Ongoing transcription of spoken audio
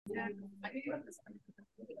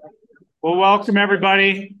Well, welcome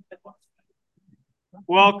everybody.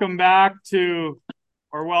 Welcome back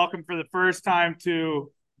welcome for the first time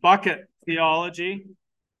to Bucket Theology,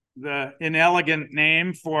 the inelegant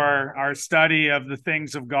name for our study of the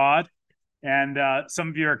things of God. And some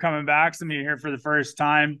of you are coming back, some of you are here for the first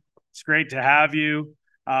time. It's great to have you.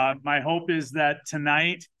 My hope is that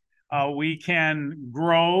tonight we can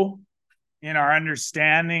grow in our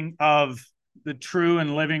understanding of the true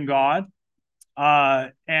and living God.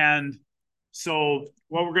 And so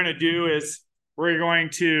what we're going to do is we're going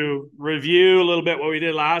to review a little bit what we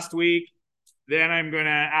did last week. Then I'm going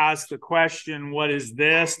to ask the question, what is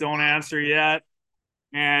this? Don't answer yet.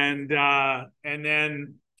 And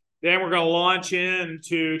then we're going to launch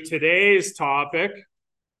into today's topic,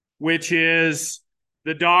 which is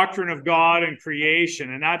the doctrine of God and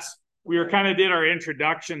creation. And we did our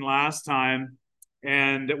introduction last time,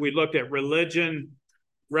 and we looked at religion,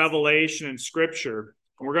 revelation, and scripture.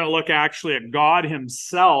 And we're going to look actually at God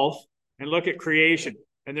himself and look at creation.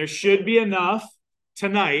 And there should be enough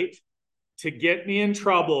tonight to get me in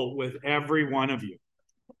trouble with every one of you.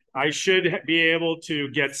 I should be able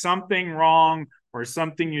to get something wrong or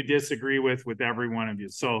something you disagree with every one of you.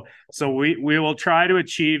 So we will try to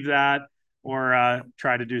achieve that, or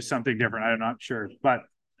try to do something different. I'm not sure. But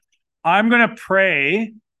I'm going to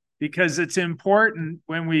pray, because it's important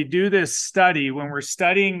when we do this study, when we're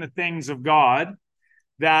studying the things of God,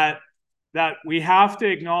 that we have to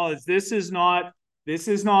acknowledge this is not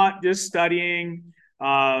just studying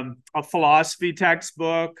a philosophy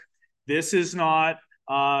textbook. This is not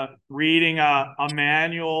reading a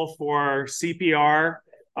manual for CPR.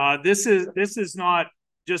 This is not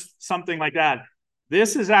just something like that.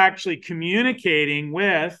 This is actually communicating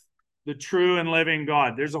with the true and living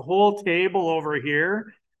God. There's a whole table over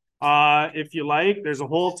here. If you like, there's a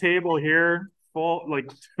whole table here, full, like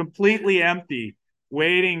completely empty,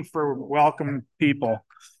 waiting for welcome people.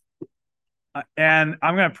 And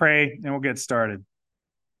I'm going to pray and we'll get started.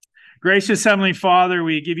 Gracious Heavenly Father,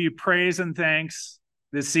 we give you praise and thanks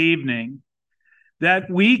this evening that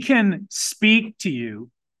we can speak to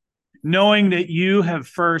you knowing that you have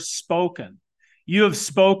first spoken. You have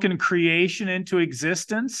spoken creation into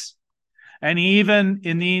existence. And even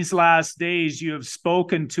in these last days, you have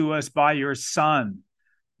spoken to us by your Son,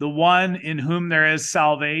 the one in whom there is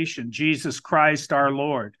salvation, Jesus Christ our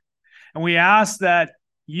Lord. And we ask that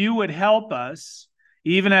you would help us,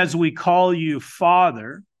 even as we call you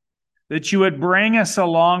Father, that you would bring us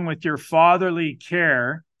along with your fatherly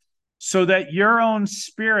care so that your own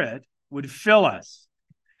Spirit would fill us.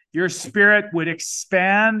 Your Spirit would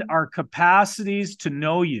expand our capacities to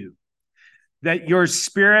know you, that your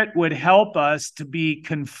Spirit would help us to be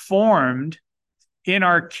conformed in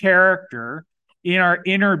our character, in our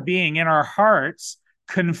inner being, in our hearts,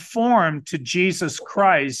 conformed to Jesus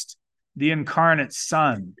Christ, the incarnate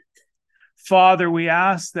Son. Father, we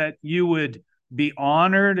ask that you would be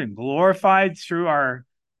honored and glorified through our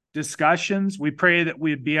discussions. We pray that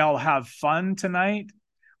we'd be able to have fun tonight.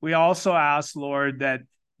 We also ask, Lord, that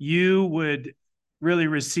you would really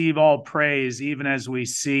receive all praise, even as we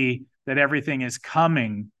see that everything is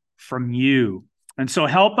coming from you. And so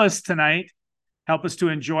help us tonight. Help us to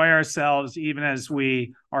enjoy ourselves, even as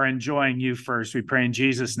we are enjoying you first. We pray in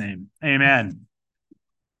Jesus' name. Amen.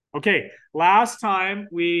 Okay, last time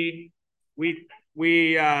we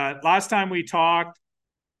talked,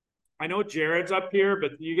 I know Jared's up here,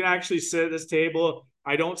 but you can actually sit at this table.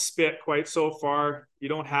 I don't spit quite so far. You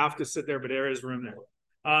don't have to sit there, but there is room there.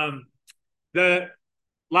 The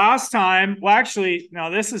last time, well, actually,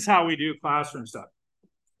 no, this is how we do classroom stuff.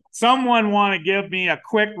 Someone want to give me a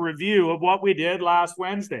quick review of what we did last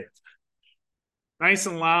Wednesday? Nice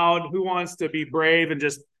and loud. Who wants to be brave and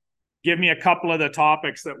just give me a couple of the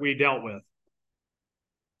topics that we dealt with?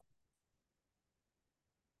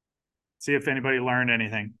 See if anybody learned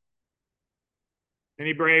anything.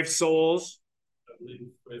 Any brave souls? I believe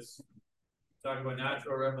it's talking about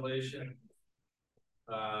natural revelation,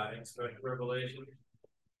 expected revelation.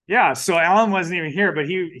 Yeah, so Alan wasn't even here, but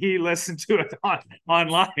he listened to it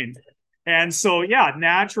online. And so, yeah,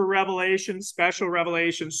 natural revelation, special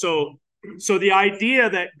revelation. So the idea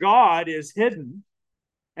that God is hidden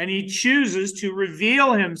and he chooses to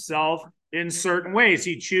reveal himself in certain ways.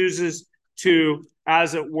 He chooses to,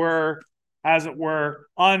 as it were,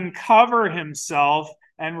 uncover himself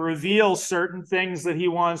and reveal certain things that he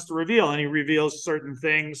wants to reveal. And he reveals certain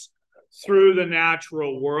things through the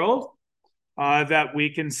natural world that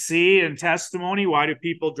we can see in testimony. Why do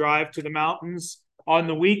people drive to the mountains on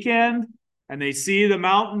the weekend and they see the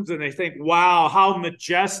mountains and they think, wow, how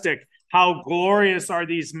majestic, how glorious are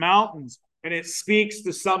these mountains? and it speaks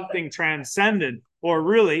to something transcendent, or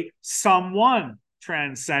really someone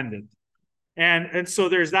transcendent. And so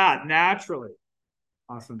there's that naturally.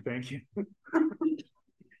 Awesome, thank you.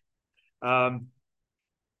 I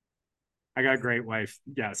got a great wife.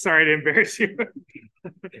 Yeah, sorry to embarrass you.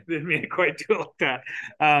 Didn't mean to quite do it like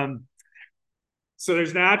that. So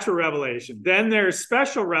there's natural revelation. Then there's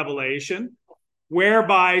special revelation,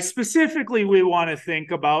 whereby specifically we want to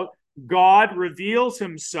think about God reveals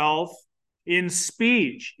himself in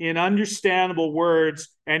speech, in understandable words,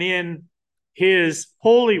 and in his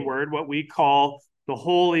holy word, what we call the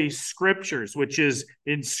Holy Scriptures, which is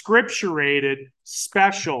inscripturated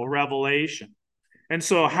special revelation. And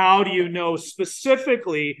so how do you know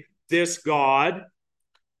specifically this God,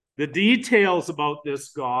 the details about this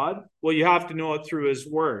God? Well, you have to know it through his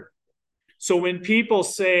word. So when people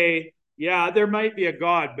say, yeah, there might be a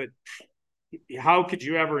God, but how could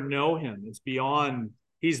you ever know him? He's beyond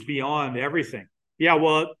everything. Yeah,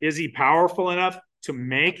 well, is he powerful enough to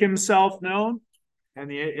make himself known? And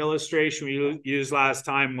the illustration we used last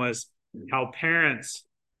time was how parents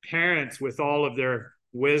with all of their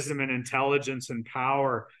wisdom and intelligence and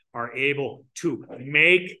power are able to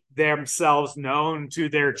make themselves known to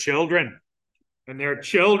their children. And their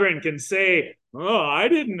children can say, oh, I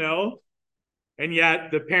didn't know. And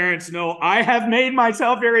yet the parents know, I have made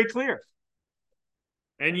myself very clear.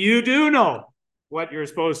 And you do know what you're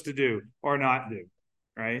supposed to do or not do,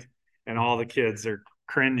 right? And all the kids are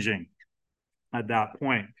cringing at that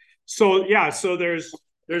point. So yeah, so there's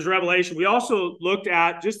revelation. We also looked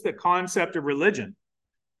at just the concept of religion.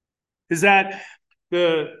 Is that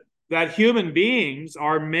that human beings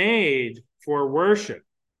are made for worship.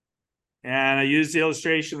 And I used the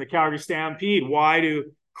illustration of the Calgary Stampede. Why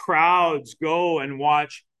do crowds go and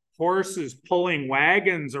watch horses pulling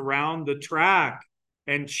wagons around the track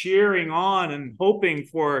and cheering on and hoping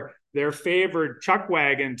for their favored chuck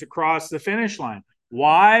wagon to cross the finish line?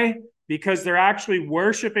 Why? Because they're actually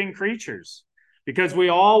worshiping creatures. Because we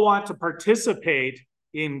all want to participate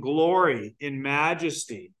in glory, in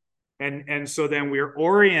majesty. And so then we're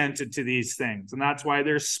oriented to these things. And that's why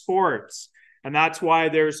there's sports. And that's why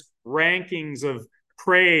there's rankings of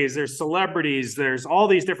praise. There's celebrities. There's all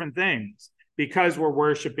these different things because we're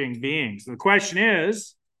worshiping beings. And the question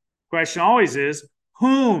always is,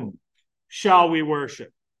 whom shall we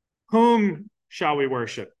worship? Whom shall we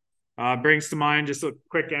worship? Brings to mind just a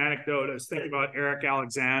quick anecdote. I was thinking about Eric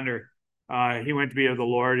Alexander. He went to be with the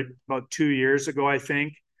Lord about 2 years ago, I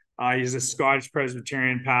think. He's a Scottish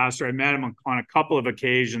Presbyterian pastor. I met him on a couple of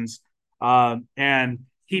occasions. And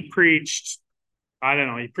he preached, I don't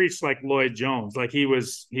know, he preached like Lloyd Jones. Like he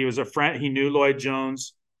was a friend. He knew Lloyd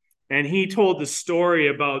Jones. And he told the story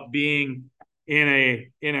about being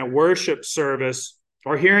in a worship service,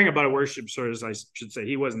 or hearing about a worship service, I should say.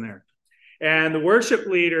 He wasn't there. And the worship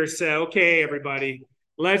leader said, okay, everybody,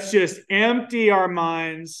 let's just empty our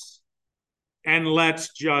minds and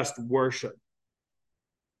let's just worship.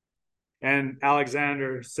 And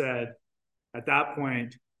Alexander said, at that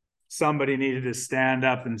point, somebody needed to stand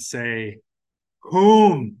up and say,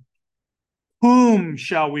 whom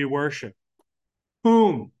shall we worship?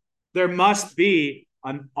 Whom? There must be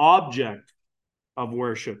an object of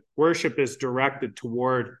worship. Worship is directed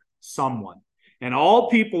toward someone. And all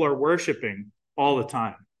people are worshiping all the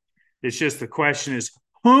time. It's just the question is,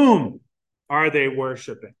 whom are they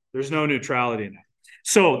worshiping? There's no neutrality in it.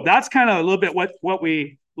 So that's kind of a little bit what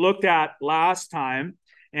we looked at last time.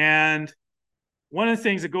 And one of the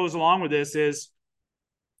things that goes along with this is,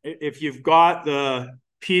 if you've got the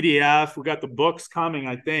PDF, we've got the books coming,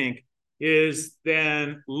 I think, is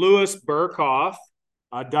then Louis Berkhoff,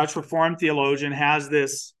 a Dutch Reformed theologian, has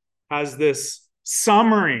this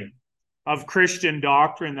summary of Christian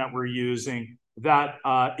doctrine that we're using that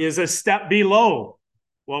is a step below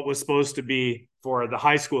what was supposed to be for the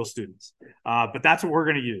high school students. But that's what we're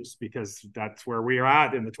going to use, because that's where we are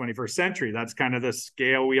at in the 21st century. That's kind of the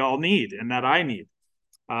scale we all need and that I need.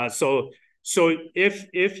 So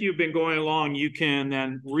if you've been going along, you can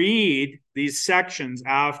then read these sections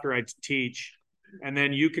after I teach, and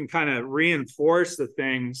then you can kind of reinforce the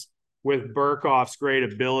things with Berkhoff's great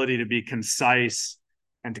ability to be concise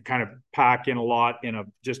and to kind of pack in a lot in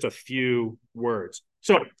just a few words.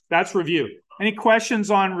 So that's review. Any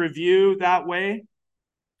questions on review that way?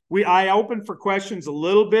 I open for questions a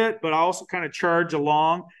little bit, but I also kind of charge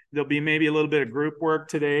along. There'll be maybe a little bit of group work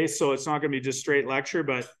today, so it's not going to be just straight lecture,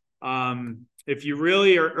 but if you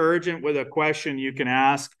really are urgent with a question, you can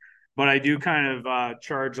ask, but I do kind of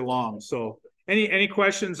charge along. So any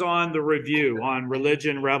questions on the review on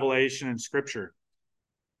religion, revelation, and scripture?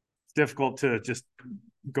 It's difficult to just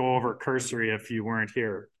go over cursory if you weren't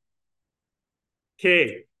here.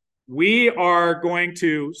 Okay, we are going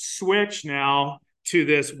to switch now to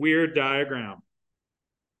this weird diagram.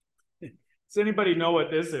 Does anybody know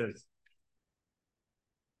what this is?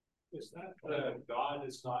 Is that God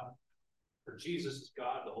is not, or Jesus is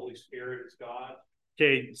God, the Holy Spirit is God?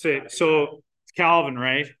 Okay, so it's Calvin,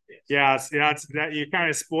 right? Yes. Yeah, it's that you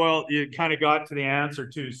kind of spoiled, you kind of got to the answer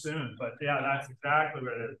too soon, but yeah, that's exactly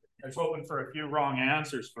what it is. I was hoping for a few wrong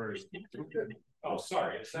answers first. Oh,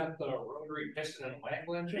 sorry, is that the rotary piston and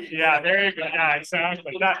Wankel engine? Yeah, there you go. Yeah,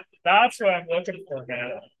 exactly. That's what I'm looking for,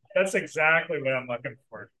 man. That's exactly what I'm looking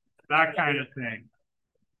for. That kind of thing.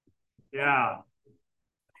 Yeah.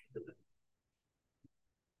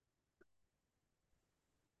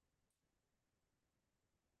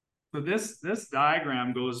 So this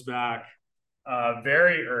diagram goes back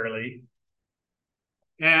very early,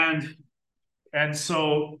 and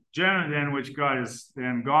so generally then, which God is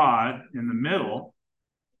then God in the middle.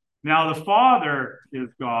 Now the Father is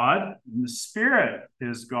God, and the Spirit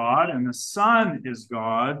is God, and the Son is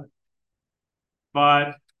God,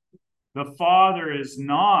 but the Father is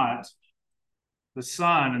not the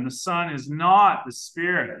Son, and the Son is not the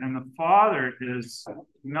Spirit, and the Father is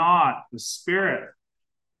not the Spirit.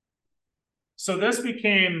 So this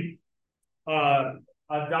became a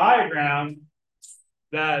diagram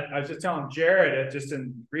that I was just telling Jared, just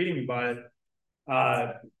in reading about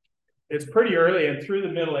it. It's pretty early, and through the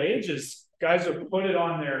Middle Ages, guys would put it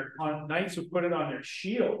knights would put it on their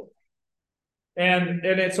shield. And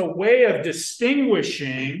it's a way of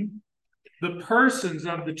distinguishing the persons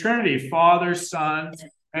of the Trinity, Father, Son,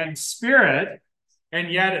 and Spirit,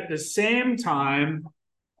 and yet at the same time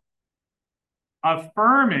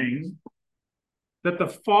affirming that the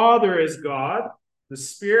Father is God, the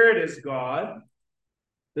Spirit is God,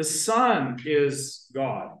 the Son is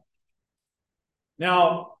God.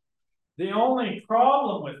 Now, the only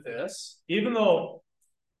problem with this, even though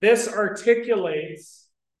this articulates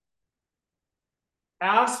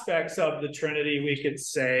aspects of the Trinity, we could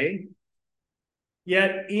say,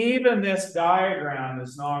 yet even this diagram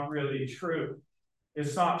is not really true.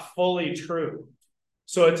 It's not fully true.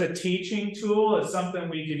 So it's a teaching tool, it's something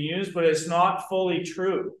we can use, but it's not fully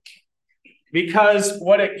true. Because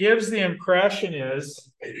what it gives the impression is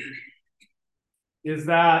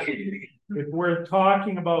that if we're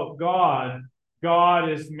talking about God, God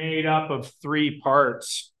is made up of three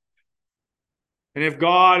parts. And if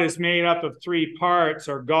God is made up of three parts,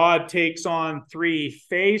 or God takes on three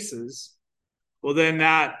faces, well, then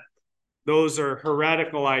those are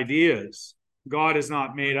heretical ideas. God is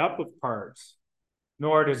not made up of parts,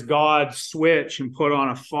 nor does God switch and put on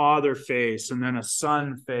a Father face, and then a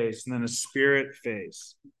Son face, and then a Spirit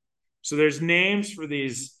face. So there's names for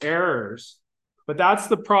these errors, but that's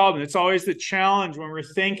the problem. It's always the challenge when we're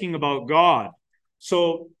thinking about God.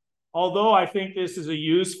 So although I think this is a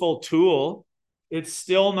useful tool, it's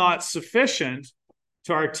still not sufficient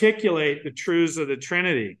to articulate the truths of the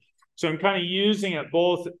Trinity. So I'm kind of using it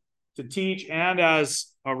both to teach and as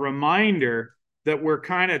a reminder that we're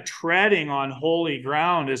kind of treading on holy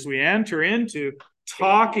ground as we enter into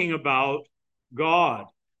talking about God.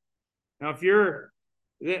 Now, if you're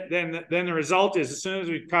then the result is, as soon as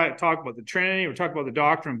we talk about the Trinity, we talk about the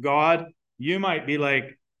doctrine of God, you might be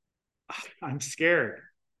like, I'm scared.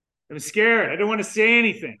 I'm scared. I don't want to say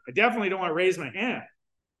anything. I definitely don't want to raise my hand.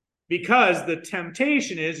 Because the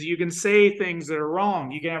temptation is you can say things that are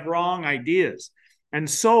wrong. You can have wrong ideas. And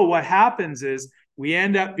so what happens is we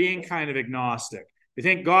end up being kind of agnostic. We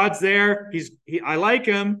think God's there. I like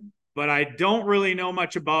him, but I don't really know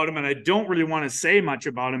much about him, and I don't really want to say much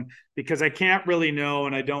about him because I can't really know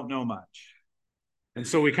and I don't know much. And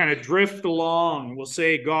so we kind of drift along. We'll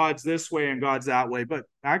say God's this way and God's that way, but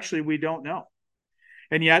actually we don't know.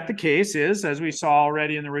 And yet the case is, as we saw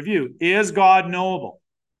already in the review, is God knowable?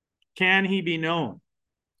 Can he be known?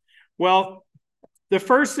 Well, the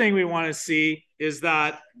first thing we want to see is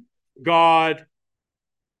that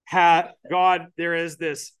there is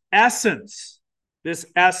this essence,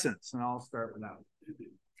 and I'll start with that.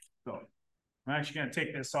 So I'm actually going to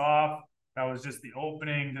take this off. That was just the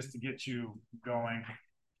opening, just to get you going.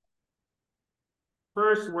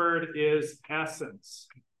 First word is essence.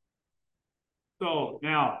 So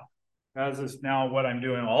now, as is now what I'm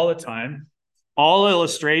doing all the time, all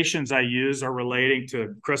illustrations I use are relating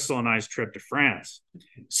to Crystal and I's trip to France.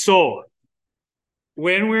 So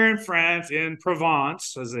when we're in France, in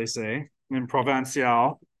Provence, as they say, in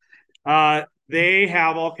Provincial, they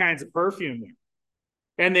have all kinds of perfume there.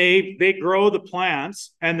 And they grow the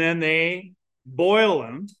plants, and then they boil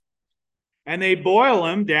them, and they boil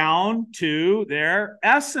them down to their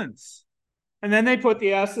essence. And then they put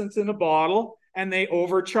the essence in a bottle, and they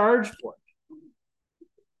overcharge for it.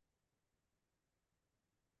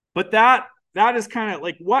 But that is kind of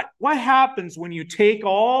like what happens when you take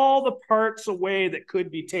all the parts away that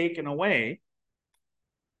could be taken away.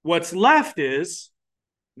 What's left is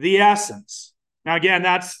the essence. Now, again,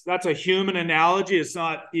 that's a human analogy. It's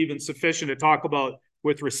not even sufficient to talk about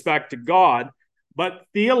with respect to God. But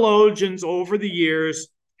theologians over the years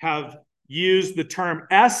have used the term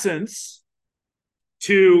essence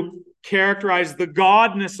to characterize the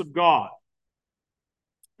godness of God.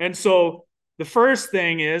 And so the first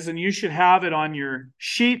thing is, and you should have it on your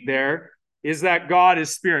sheet there, is that God is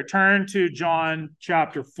spirit. Turn to John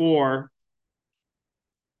chapter 4.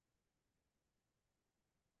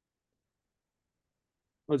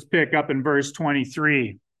 Let's pick up in verse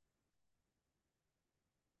 23.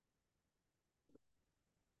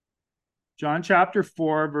 John chapter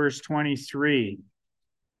 4, verse 23.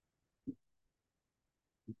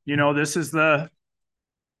 You know, this is the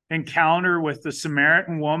encounter with the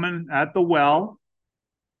Samaritan woman at the well.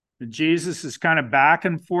 Jesus is kind of back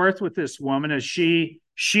and forth with this woman as she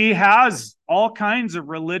has all kinds of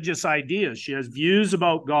religious ideas. She has views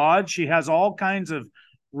about God. She has all kinds of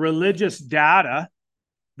religious data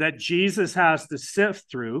that Jesus has to sift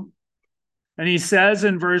through. And he says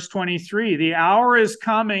in verse 23, the hour is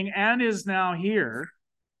coming and is now here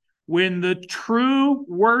when the true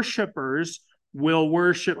worshipers will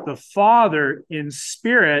worship the Father in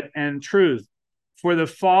spirit and truth. For the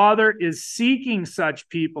Father is seeking such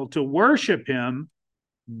people to worship him.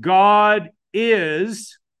 God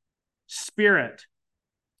is spirit,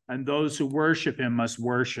 and those who worship him must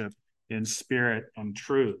worship in spirit and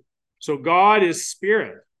truth. So God is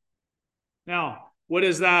spirit. Now, what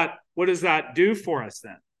does that do for us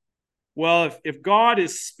then? Well, if God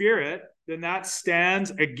is spirit, then that stands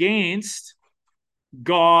against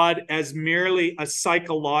God as merely a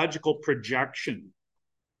psychological projection.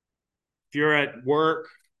 If you're at work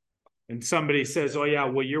and somebody says, "Oh yeah,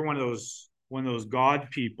 well you're one of those God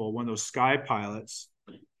people, one of those sky pilots,"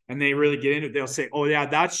 and they really get into it, they'll say, "Oh yeah,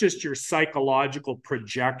 that's just your psychological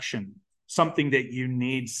projection, something that you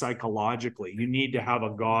need psychologically. You need to have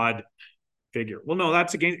a God figure." Well, no,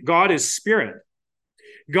 that's against God is spirit.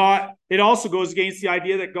 God, it also goes against the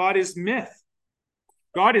idea that God is myth.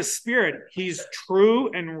 God is spirit. He's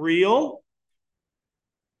true and real,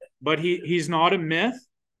 but he's not a myth.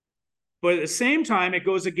 But at the same time, it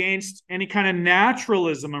goes against any kind of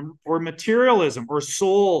naturalism or materialism or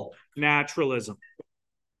soul naturalism,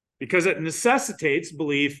 because it necessitates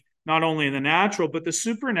belief not only in the natural, but the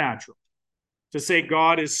supernatural. To say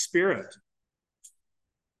God is spirit,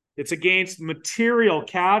 it's against material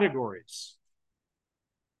categories.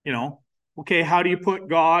 You know, okay, how do you put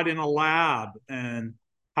God in a lab? And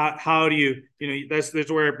how do you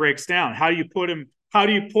that's where it breaks down. How do you put him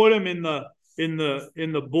in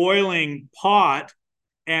the boiling pot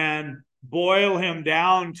and boil him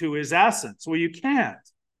down to his essence? Well, you can't,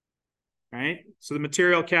 right? So the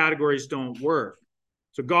material categories don't work.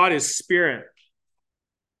 So God is spirit.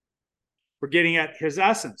 We're getting at his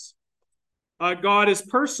essence. God is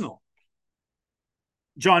personal.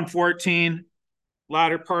 John 14,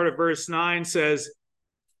 latter part of verse 9 says,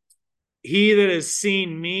 "He that has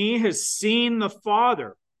seen me has seen the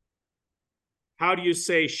Father." How do you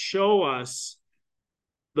say, "Show us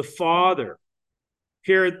the Father"?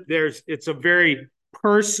 Here, it's a very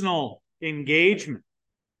personal engagement.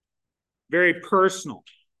 Very personal.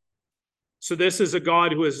 So this is a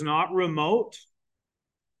God who is not remote.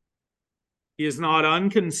 He is not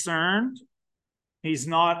unconcerned. He's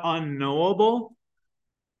not unknowable.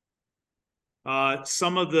 In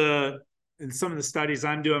some of the studies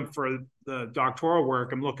I'm doing for the doctoral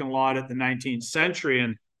work, I'm looking a lot at the 19th century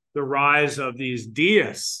and the rise of these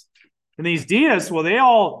deists. And these deists, well, they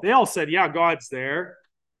all said, yeah, God's there,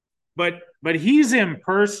 but he's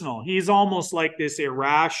impersonal. He's almost like this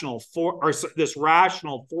irrational force, or this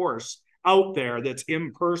rational force out there that's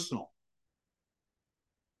impersonal.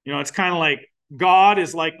 You know, it's kind of like God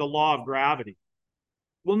is like the law of gravity.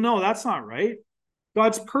 Well, no, that's not right.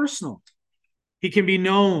 God's personal. He can be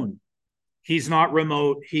known. He's not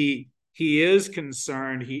remote. He is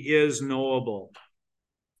concerned. He is knowable.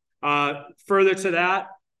 Further to that,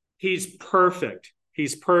 he's perfect.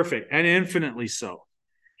 He's perfect, and infinitely so.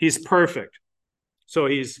 He's perfect. So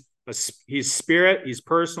he's spirit. He's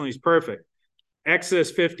personal. He's perfect.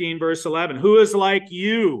 Exodus 15, verse 11. Who is like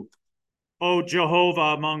you, O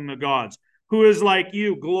Jehovah, among the gods? Who is like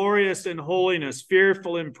you, glorious in holiness,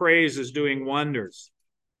 fearful in praises, doing wonders?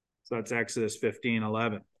 So that's Exodus 15,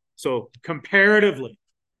 11. So comparatively,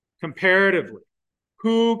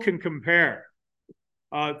 who can compare?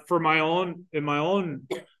 In my own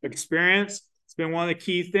experience, it's been one of the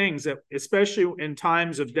key things that, especially in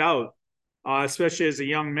times of doubt, especially as a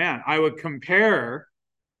young man. I would compare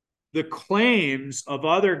the claims of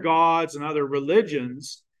other gods and other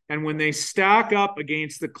religions, and when they stack up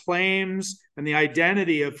against the claims and the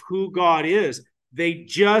identity of who God is, they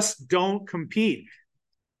just don't compete.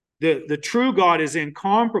 The true God is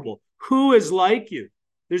incomparable. Who is like you?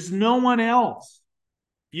 There's no one else.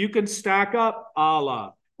 You can stack up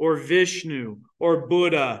Allah or Vishnu or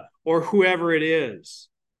Buddha or whoever it is.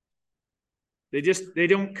 They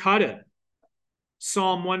don't cut it.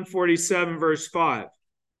 Psalm 147, verse 5.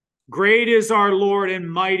 Great is our Lord and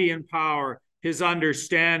mighty in power. His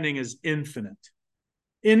understanding is infinite.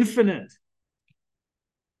 Infinite.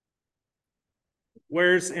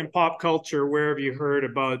 Where's in pop culture, where have you heard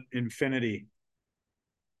about infinity?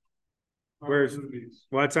 Where's movies.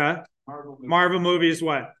 What's that? Marvel movies,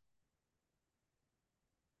 what?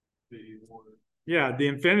 Yeah, the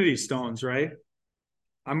Infinity Stones, right?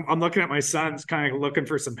 I'm looking at my son's kind of looking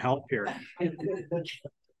for some help here.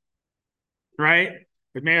 Right?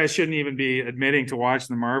 But maybe I shouldn't even be admitting to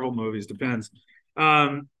watching the Marvel movies, depends.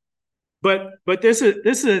 But this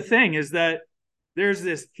is the thing, is that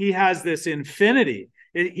he has this infinity.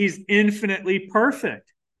 He's infinitely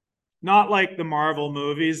perfect. Not like the Marvel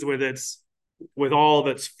movies with all of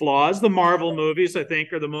its flaws. The Marvel movies, I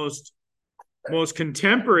think, are the most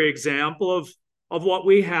contemporary example of what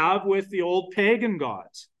we have with the old pagan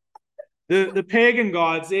gods. The pagan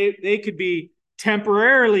gods, they could be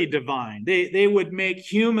temporarily divine. They would make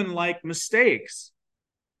human-like mistakes.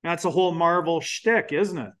 That's a whole Marvel shtick,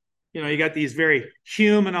 isn't it? You got these very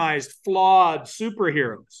humanized, flawed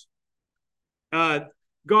superheroes.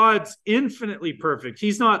 God's infinitely perfect.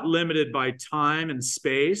 He's not limited by time and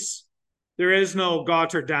space. There is no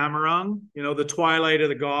Götterdämmerung, the twilight of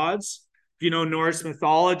the gods. If you know Norse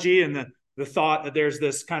mythology and the thought that there's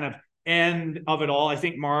this kind of end of it all, I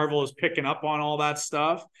think Marvel is picking up on all that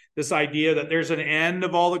stuff. This idea that there's an end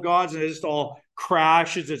of all the gods and it just all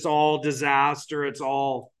crashes. It's all disaster. It's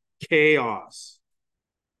all chaos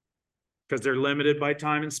because they're limited by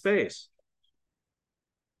time and space.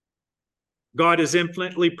 God is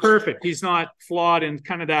infinitely perfect. He's not flawed in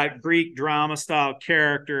kind of that Greek drama style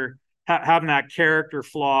character, having that character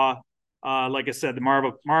flaw. Like I said, the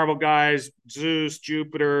Marvel guys, Zeus,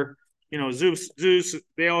 Jupiter, Zeus,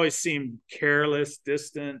 they always seemed careless,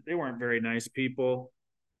 distant. They weren't very nice people.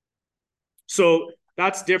 So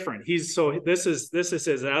that's different. This is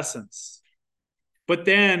his essence. But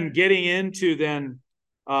then getting into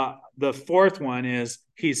the fourth one is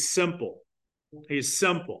he's simple. He's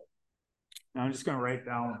simple. Now I'm just going to write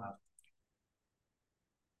down that.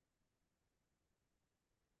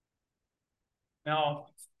 Now,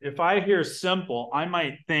 if I hear simple, I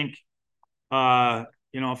might think,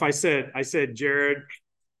 if I said, Jared,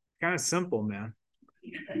 kind of simple, man.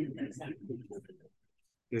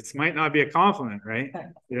 This might not be a compliment, right?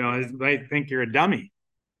 I might think you're a dummy.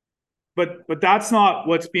 But that's not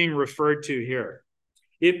what's being referred to here.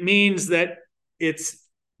 It means that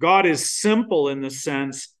God is simple in the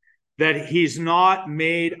sense that he's not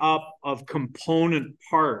made up of component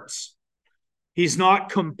parts. He's not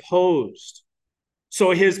composed.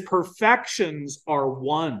 So his perfections are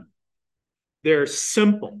one. They're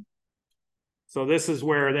simple. So this is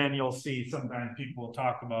where then you'll see sometimes people will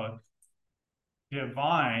talk about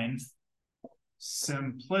divine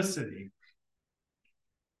simplicity.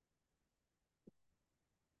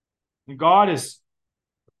 And God is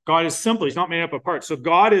simple. He's not made up of parts. So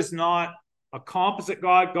God is not a composite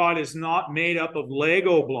God. God is not made up of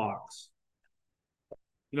Lego blocks.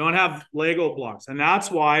 You don't have Lego blocks. And that's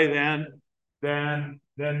why then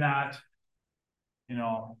that,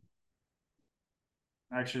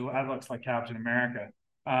 actually that looks like Captain America,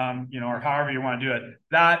 or however you want to do it.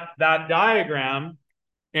 That diagram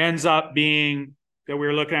ends up being that we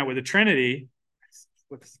were looking at with the Trinity.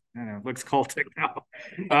 Looks cultic now.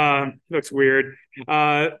 Looks weird.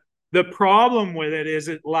 The problem with it is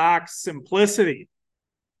it lacks simplicity.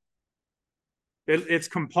 It's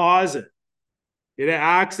composite. It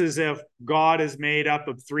acts as if God is made up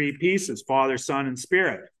of three pieces: Father, Son, and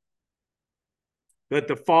Spirit. That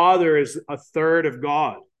the Father is a third of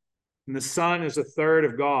God, and the Son is a third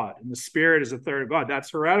of God, and the Spirit is a third of God.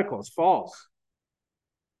 That's heretical. It's false.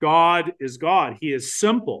 God is God. He is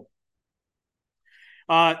simple.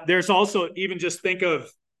 There's also, even just think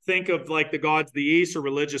of like the gods of the East, or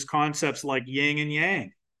religious concepts like yin and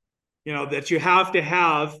yang. That you have to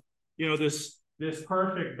have, this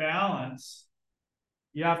perfect balance.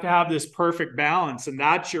 You have to have this perfect balance, and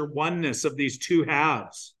that's your oneness of these two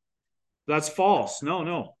halves. That's false.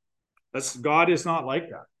 No. God is not like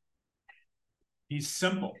that. He's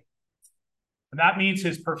simple. And that means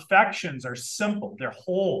his perfections are simple. They're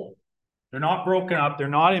whole. They're not broken up. They're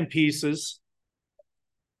not in pieces.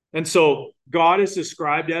 And so God is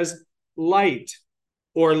described as light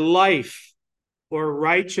or life or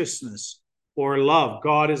righteousness or love.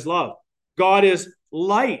 God is love. God is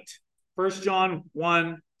light. 1 John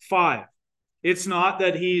 1:5. It's not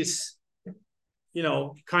that he's,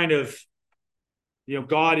 kind of,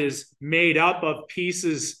 God is made up of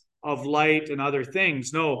pieces of light and other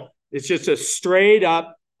things. No, it's just a straight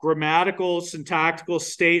up grammatical, syntactical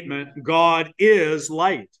statement. God is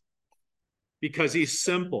light because he's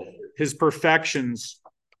simple. His perfections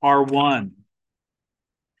are one.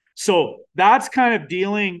 So that's kind of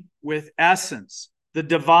dealing with essence, the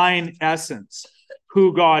divine essence,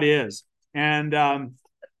 who God is. And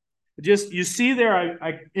just you see there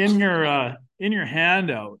in your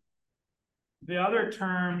handout, the other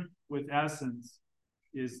term with essence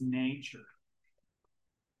is nature.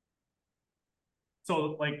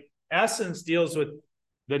 So like essence deals with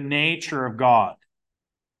the nature of God.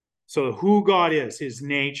 So who God is, his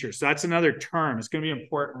nature. So that's another term. It's going to be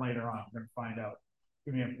important later on. We're going to find out.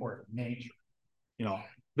 It's going to be important. Nature.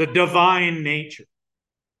 The divine nature.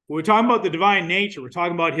 When we're talking about the divine nature, we're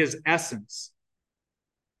talking about his essence.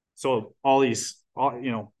 So what's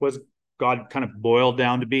God kind of boiled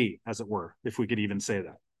down to be, as it were, if we could even say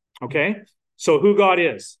that. Okay? So who God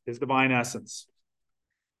is, his divine essence.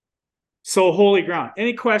 So holy ground.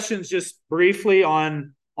 Any questions just briefly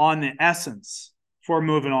on the essence before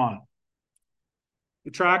moving on?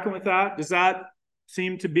 You tracking with that? Does that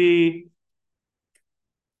seem to be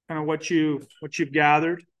kind of what you've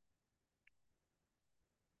gathered?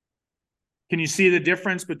 Can you see the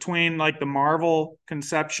difference between like the Marvel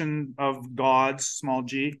conception of God's small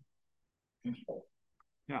g?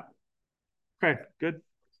 Yeah. Okay, good.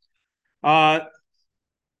 God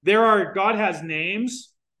has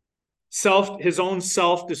names, his own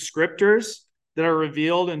self descriptors that are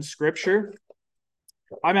revealed in Scripture.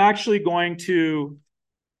 I'm not going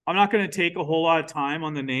to take a whole lot of time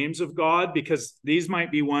on the names of God because these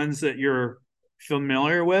might be ones that you're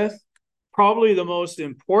familiar with. Probably the most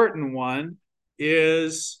important one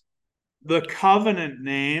is the covenant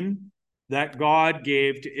name that God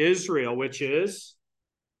gave to Israel, which is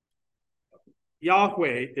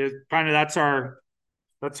Yahweh. That's our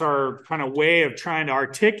kind of way of trying to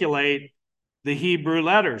articulate the Hebrew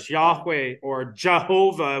letters. Yahweh or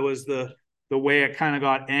Jehovah was the way it kind of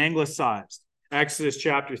got anglicized. Exodus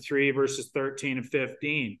chapter 3, verses 13 and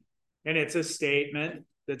 15. And it's a statement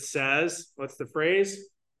that says, what's the phrase?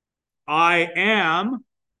 I am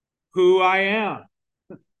who I am.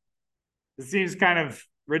 It seems kind of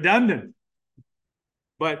redundant.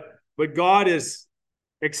 But God is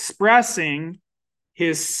expressing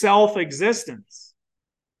his self-existence.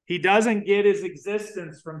 He doesn't get his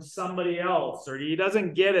existence from somebody else, or he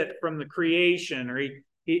doesn't get it from the creation, or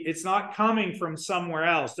it's not coming from somewhere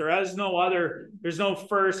else. There's no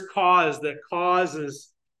first cause that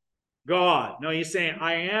causes God. No, he's saying,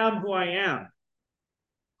 I am who I am.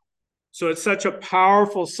 So it's such a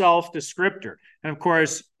powerful self-descriptor. And of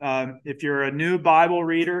course, if you're a new Bible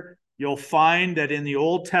reader, you'll find that in the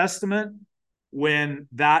Old Testament, when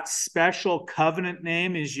that special covenant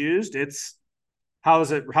name is used, how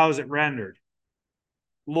is it rendered?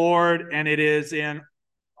 Lord, and it is in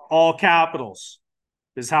all capitals,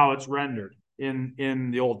 is how it's rendered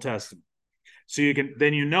in the Old Testament. So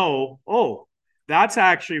that's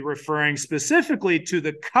actually referring specifically to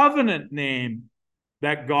the covenant name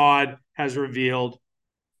that God has revealed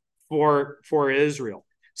for Israel.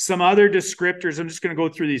 Some other descriptors, I'm just going to go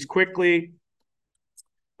through these quickly.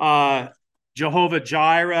 Jehovah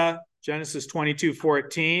Jireh, Genesis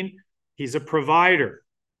 22:14, he's a provider.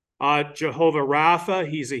 Jehovah Rapha,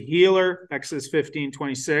 he's a healer, Exodus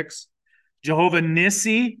 15:26. Jehovah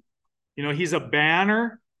Nissi, he's a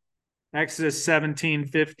banner, Exodus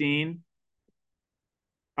 17:15.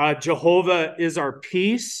 Jehovah is our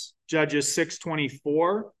peace, Judges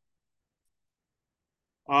 6:24.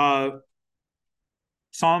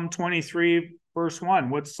 Psalm 23, verse 1.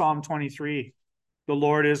 What's Psalm 23? The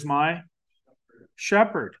Lord is my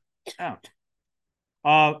shepherd. Yeah.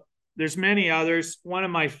 There's many others. One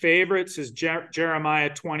of my favorites is Jeremiah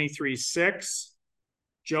 23:6.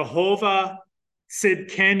 Jehovah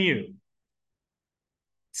Sidkenu.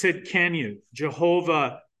 Sidkenu.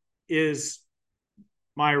 Jehovah is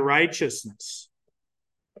my righteousness.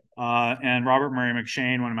 And Robert Murray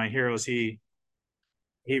McShane, one of my heroes, he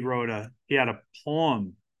had a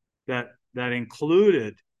poem that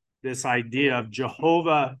included this idea of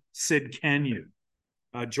Jehovah Sidkenu.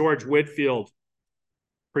 George Whitefield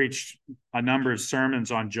preached a number of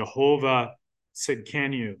sermons on Jehovah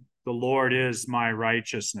Sidkenu. The Lord is my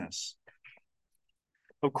righteousness.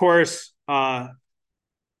 Of course, Romans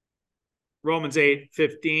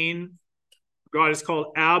 8:15, God is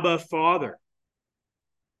called Abba, Father.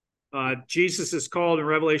 Jesus is called in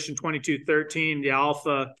Revelation 22:13 the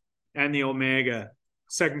Alpha and the Omega.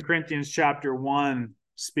 2 Corinthians chapter 1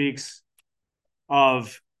 speaks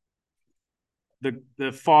of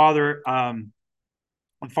the Father,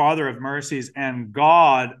 Father of mercies and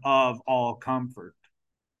God of all comfort.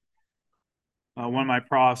 One of my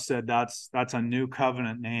profs said that's a new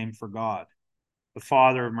covenant name for God, the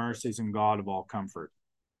Father of mercies and God of all comfort.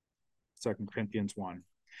 2 Corinthians 1.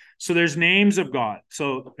 So there's names of God.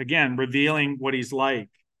 So again, revealing what he's like.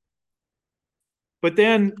 But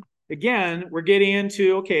then again, we're getting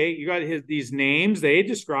into, okay, you got these names, they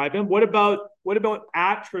describe him. What about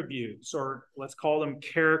attributes, or let's call them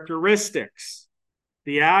characteristics,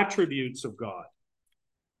 the attributes of God?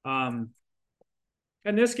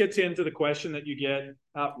 And this gets into the question that you get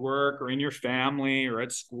at work or in your family or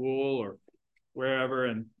at school or wherever,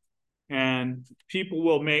 and people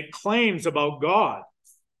will make claims about God.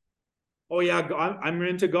 Oh yeah, I'm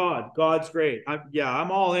into God. God's great. I'm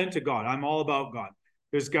all into God. I'm all about God.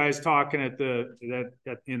 There's guys talking in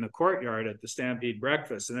the courtyard at the Stampede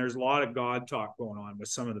breakfast, and there's a lot of God talk going on with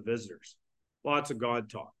some of the visitors. Lots of God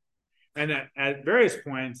talk. And at various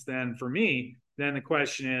points, then for me, then the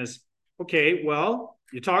question is, okay, well,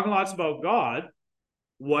 you're talking lots about God.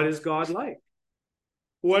 What is God like?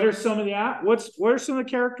 What are some of the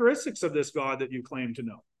characteristics of this God that you claim to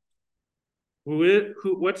know?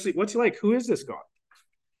 What's he like? Who is this God?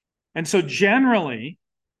 And so generally,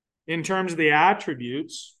 in terms of the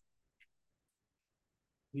attributes,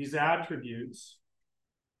 these attributes,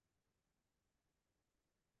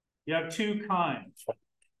 you have two kinds.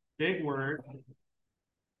 Big word.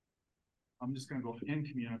 I'm just going to go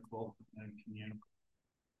incommunicable and communicable.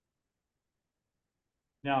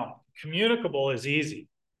 Now, communicable is easy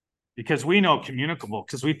because we know communicable,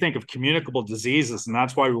 because we think of communicable diseases, and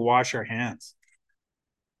that's why we wash our hands.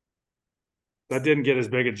 That didn't get as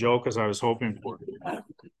big a joke as I was hoping for.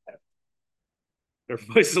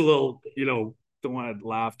 Everybody's a little, don't want to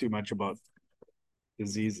laugh too much about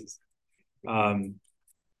diseases.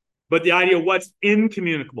 But the idea of what's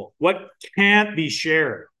incommunicable, what can't be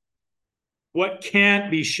shared, what can't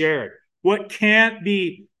be shared, what can't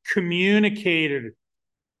be communicated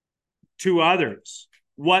to others,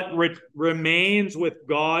 what remains with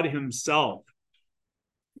God himself.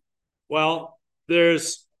 Well,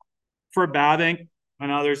 there's, for Bavinck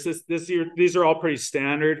and others, these are all pretty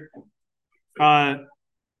standard.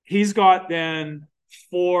 He's got then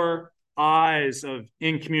 4 I's of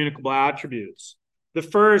incommunicable attributes. The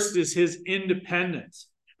first is his independence.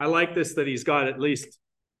 I like this, that he's got at least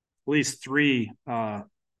 3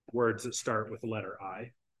 words that start with the letter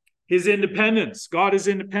I. His independence. God is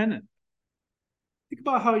independent. Think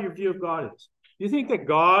about how your view of God is. Do you think that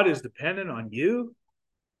God is dependent on you?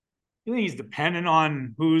 You think he's dependent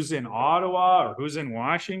on who's in Ottawa or who's in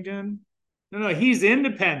Washington? No, he's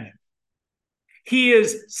independent. He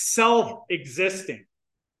is self-existing.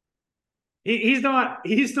 He's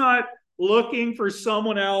not looking for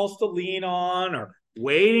someone else to lean on or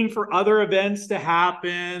waiting for other events to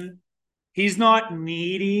happen. He's not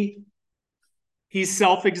needy. He's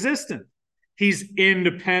self-existent. He's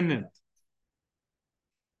independent.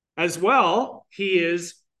 As well, he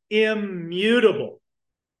is immutable.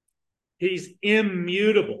 He's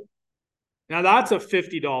immutable. Now, that's a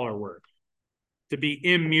 $50 word, to be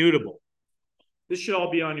immutable. This should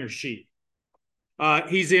all be on your sheet.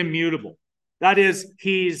 He's immutable. That is,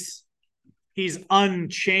 he's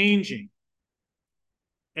unchanging.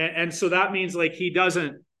 And so that means like he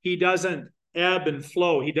doesn't ebb and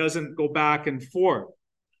flow. He doesn't go back and forth.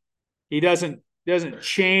 He doesn't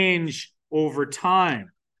change over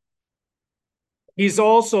time. He's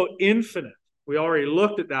also infinite. We already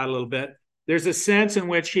looked at that a little bit. There's a sense in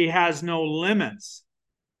which he has no limits.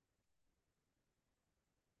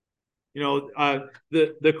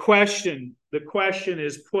 The question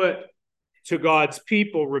is put to God's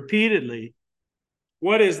people repeatedly.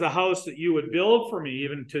 What is the house that you would build for me,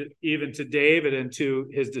 even to David and to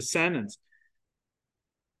his descendants?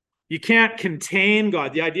 You can't contain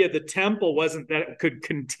God. The idea of the temple wasn't that it could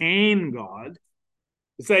contain God.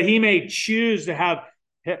 It's that he may choose to have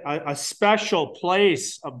a special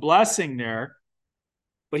place of blessing there,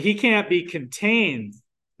 but he can't be contained.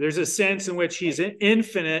 There's a sense in which he's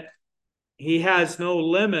infinite. He has no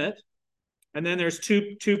limit. And then there's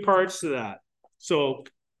two parts to that. So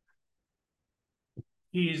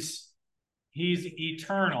he's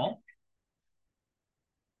eternal.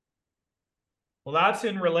 Well, that's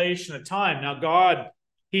in relation to time. Now, God,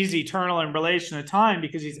 he's eternal in relation to time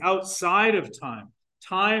because he's outside of time.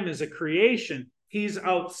 time is a creation. He's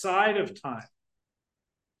outside of time.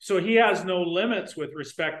 So he has no limits with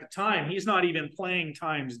respect to time. He's not even playing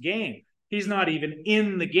time's game. He's not even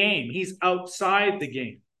in the game. He's outside the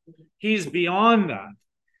game. He's beyond that.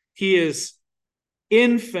 He is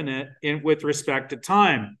infinite with respect to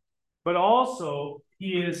time. But also,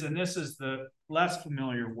 he is, and this is the less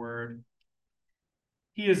familiar word,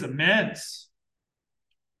 he is immense.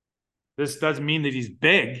 This doesn't mean that he's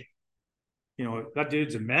big. That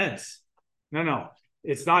dude's immense. No.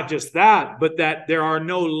 It's not just that, but that there are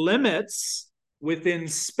no limits within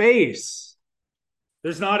space.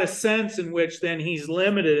 There's not a sense in which then he's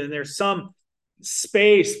limited and there's some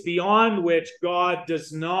space beyond which God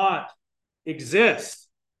does not exist.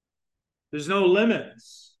 There's no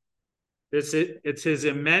limits. It's his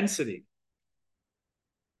immensity.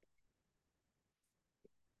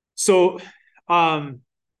 So, and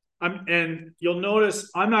you'll notice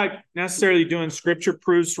I'm not necessarily doing scripture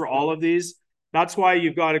proofs for all of these. That's why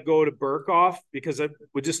you've got to go to Burkhoff, because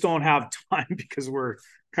we just don't have time because we're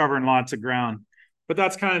covering lots of ground. But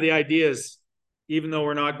that's kind of the idea is, even though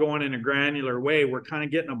we're not going in a granular way, we're kind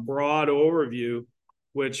of getting a broad overview,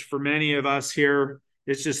 which for many of us here,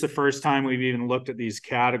 it's just the first time we've even looked at these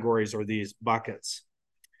categories or these buckets.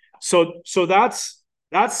 So that's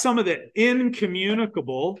some of the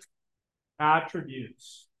incommunicable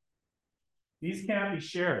attributes. These can't be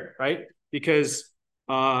shared, right? Because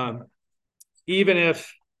even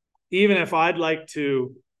if I'd like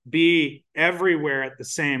to be everywhere at the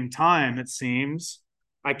same time, it seems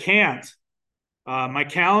I can't. My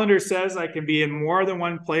calendar says I can be in more than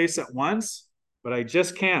one place at once, but I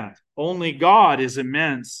just can't. Only God is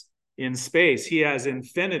immense in space. He has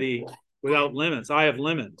infinity without limits. I have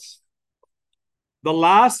limits. The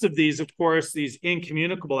last of these, of course, these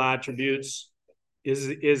incommunicable attributes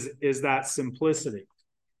is that simplicity.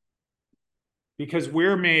 Because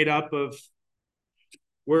we're made up of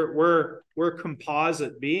we're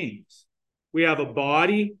composite beings. We have a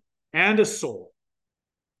body and a soul.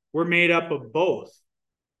 We're made up of both.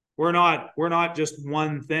 We're not just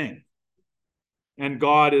one thing. And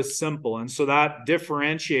God is simple. And so that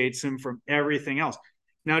differentiates him from everything else.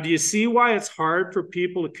 Now, do you see why it's hard for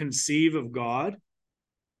people to conceive of God?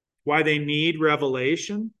 Why they need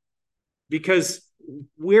revelation? Because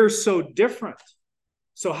we're so different.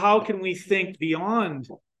 So how can we think beyond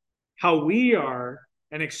how we are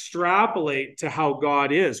and extrapolate to how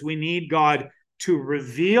God is? We need God to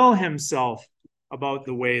reveal himself about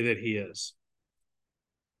the way that he is.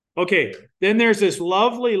 Okay, then there's this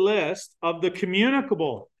lovely list of the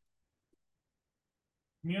communicable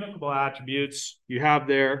attributes you have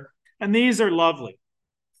there, and these are lovely.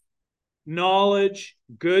 Knowledge,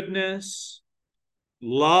 goodness,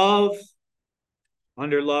 love.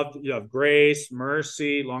 Under love, you have grace,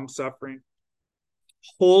 mercy, long-suffering.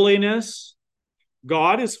 Holiness.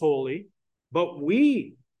 God is holy, but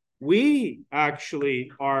we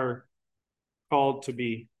actually are called to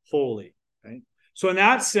be holy. Right? So in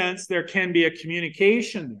that sense, there can be a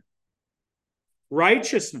communication there.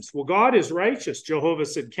 Righteousness. Well, God is righteous. Jehovah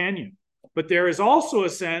said, can you? But there is also a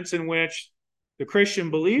sense in which the Christian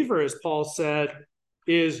believer, as Paul said,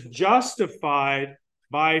 is justified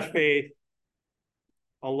by faith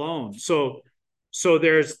alone. So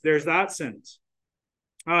there's that sense.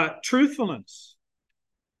 Truthfulness,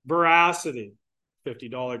 veracity,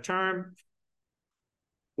 $50 term.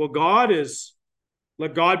 Well,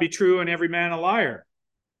 let God be true and every man a liar.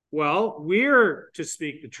 Well, we're to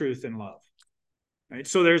speak the truth in love. Right?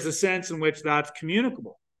 So there's a sense in which that's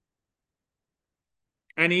communicable.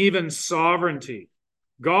 And even sovereignty.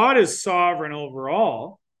 God is sovereign over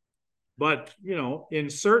all, but, in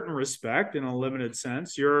certain respect, in a limited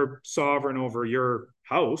sense, you're sovereign over your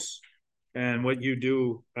house and what you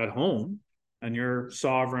do at home, and you're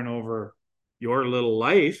sovereign over your little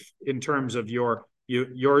life in terms of you're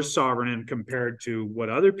sovereign and compared to what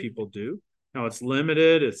other people do. Now, it's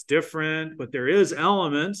limited, it's different, but there is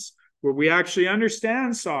elements where we actually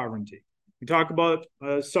understand sovereignty. We talk about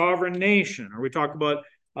a sovereign nation, or we talk about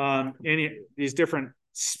any these different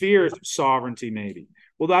spheres of sovereignty, maybe.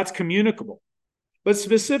 Well, that's communicable. But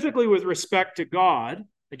specifically with respect to God,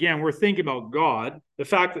 again, we're thinking about God. The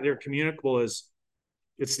fact that they're communicable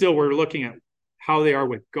we're looking at how they are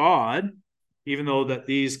with God, even though that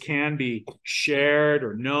these can be shared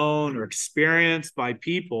or known or experienced by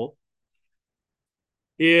people,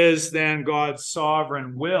 is then God's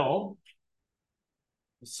sovereign will.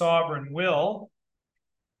 The sovereign will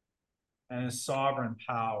and his sovereign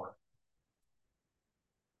power.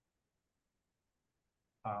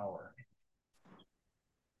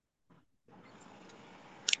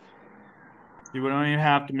 You don't even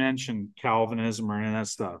have to mention Calvinism or any of that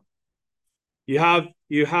stuff. You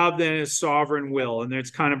have then his sovereign will, and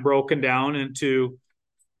it's kind of broken down into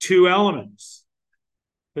two elements.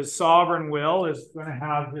 His sovereign will is going to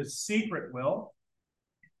have his secret will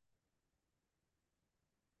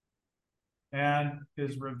and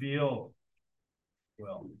his revealed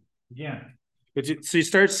will. Again, so you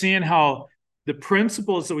start seeing how the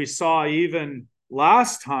principles that we saw even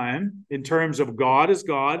last time in terms of God is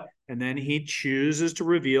God, and then he chooses to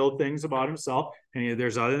reveal things about himself, and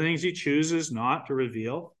there's other things he chooses not to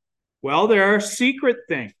reveal. Well, there are secret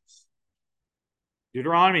things.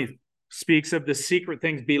 Deuteronomy speaks of the secret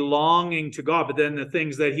things belonging to God, but then the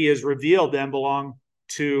things that he has revealed then belong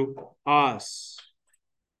to us.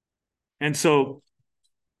 And so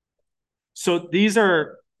these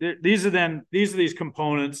are these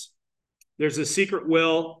components. There's a secret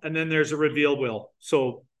will, and then there's a revealed will.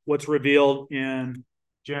 So what's revealed in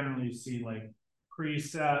generally you see like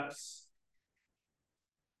precepts,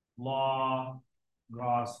 law,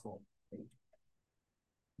 gospel.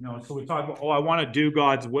 So we talk about, I want to do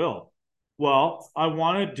God's will. Well, I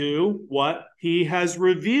want to do what he has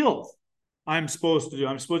revealed I'm supposed to do.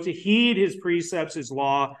 I'm supposed to heed his precepts, his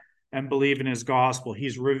law, and believe in his gospel.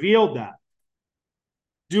 He's revealed that.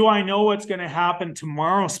 Do I know what's going to happen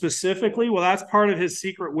tomorrow specifically? Well, that's part of his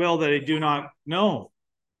secret will that I do not know.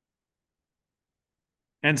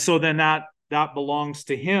 And so then that belongs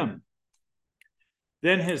to him.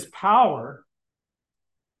 Then his power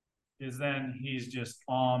is then he's just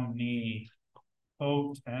omnipotent,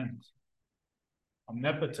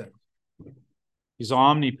 omnipotent. He's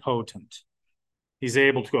omnipotent. He's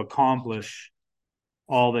able to accomplish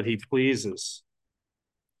all that he pleases.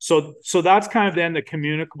 So that's kind of then the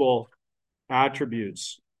communicable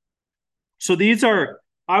attributes. So these are,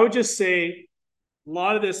 I would just say, a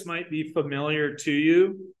lot of this might be familiar to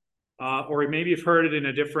you, or maybe you've heard it in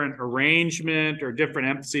a different arrangement or different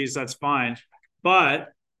emphases, that's fine. But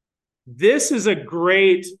this is a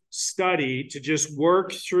great study to just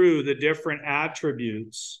work through the different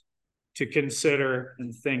attributes to consider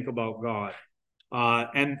and think about God.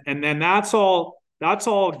 And then that's all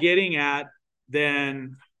getting at,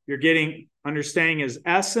 then you're getting understanding his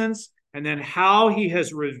essence and then how he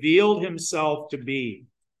has revealed himself to be,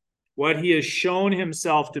 what he has shown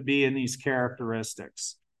himself to be in these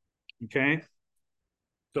characteristics. Okay?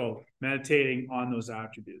 So meditating on those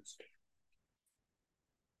attributes.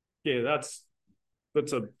 Okay,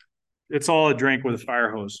 it's all a drink with a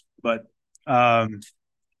fire hose, but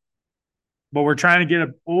we're trying to get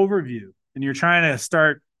an overview, and you're trying to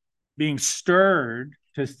start being stirred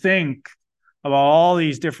to think about all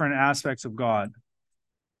these different aspects of God.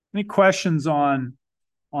 Any questions on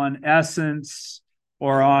essence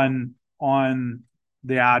or on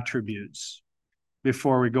the attributes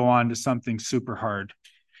before we go on to something super hard?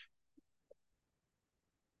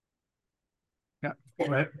 Yeah,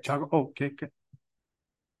 go ahead. Oh, okay.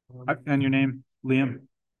 And your name, Liam.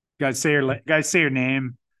 Guys, say your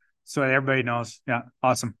name so everybody knows. Yeah,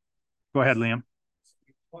 awesome. Go ahead, Liam.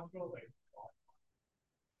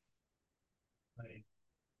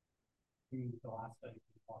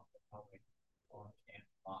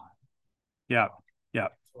 Yeah, yeah.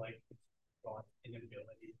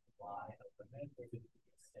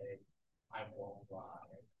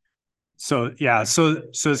 So yeah, so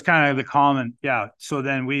it's kind of the common, yeah. So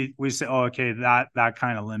then we say, oh, okay, that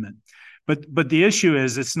kind of limit. But the issue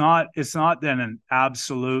is it's not then an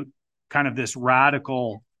absolute kind of this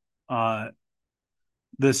radical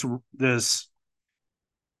this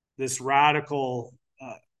radical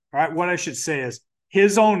what I should say is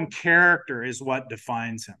his own character is what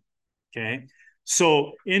defines him. Okay.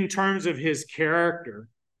 So in terms of his character,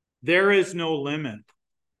 there is no limit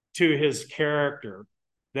to his character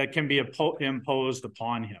that can be imposed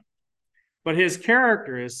upon him. But his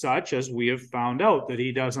character is such, as we have found out, that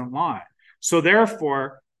he doesn't lie. So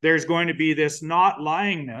therefore, there's going to be this not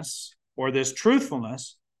lyingness or this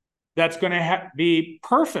truthfulness that's going to be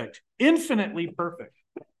perfect, infinitely perfect.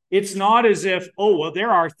 It's not as if, oh, well,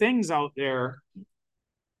 there are things out there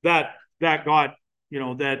that God,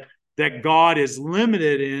 that God is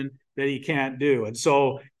limited in that he can't do. And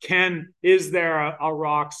so is there a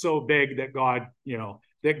rock so big that God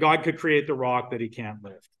could create the rock that he can't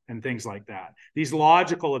lift, and things like that. These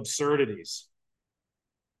logical absurdities.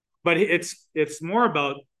 But it's more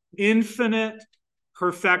about infinite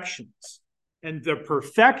perfections. And the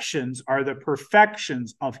perfections are the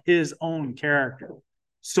perfections of his own character.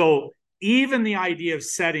 So even the idea of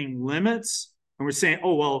setting limits, and we're saying,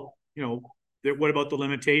 oh, well, what about the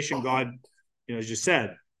limitation? God, as you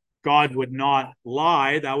said, God would not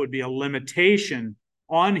lie. That would be a limitation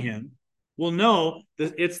on him. Well, no,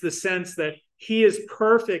 it's the sense that he is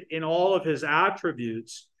perfect in all of his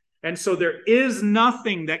attributes. And so there is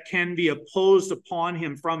nothing that can be opposed upon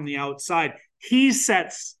him from the outside. He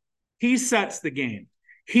sets the game.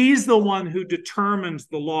 He's the one who determines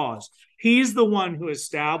the laws. He's the one who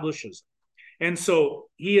establishes. And so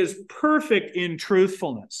he is perfect in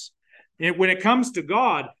truthfulness. And when it comes to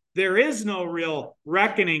God, there is no real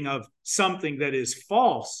reckoning of something that is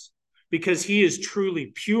false because he is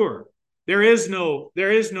truly pure. There is no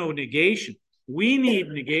negation. We need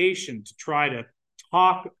negation to try to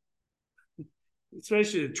talk,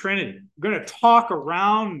 especially the Trinity. We're going to talk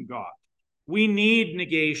around God. We need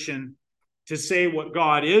negation to say what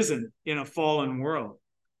God isn't in a fallen world.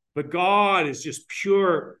 But God is just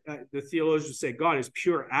pure. The theologians say God is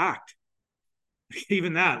pure act.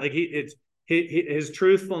 Even that, like his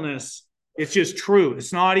truthfulness, it's just true.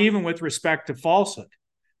 It's not even with respect to falsehood.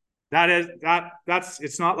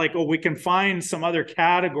 It's not like, oh, we can find some other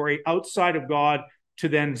category outside of God to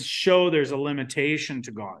then show there's a limitation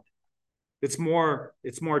to God. It's more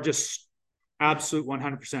just absolute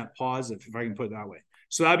 100% positive, if I can put it that way.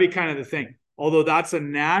 So that'd be kind of the thing. Although that's a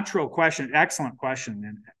natural question, excellent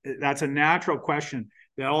question. And that's a natural question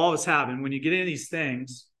that all of us have. And when you get into these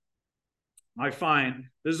things, I find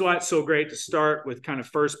this is why it's so great to start with kind of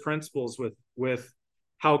first principles with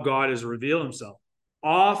how God has revealed himself.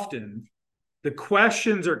 Often the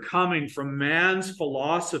questions are coming from man's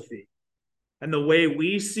philosophy and the way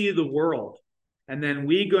we see the world. And then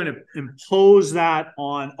we're going to impose that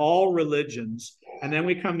on all religions. And then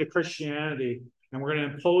we come to Christianity and we're going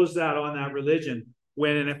to impose that on that religion.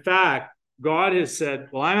 When in fact, God has said,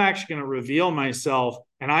 well, I'm actually going to reveal myself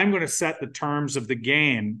and I'm going to set the terms of the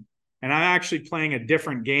game. And I'm actually playing a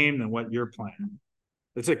different game than what you're playing.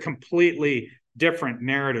 It's a completely different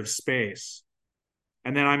narrative space.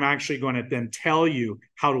 And then I'm actually going to then tell you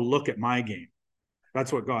how to look at my game.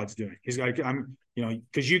 That's what God's doing. He's like,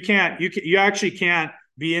 because you actually can't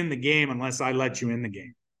be in the game unless I let you in the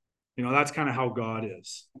game. That's kind of how God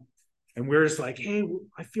is. And we're just like, hey,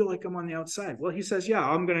 I feel like I'm on the outside. Well, he says, yeah,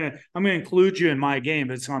 I'm gonna include you in my game,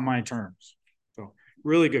 but it's on my terms. So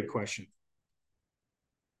really good question.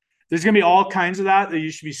 There's going to be all kinds of that you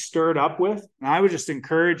should be stirred up with. And I would just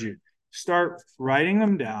encourage you, start writing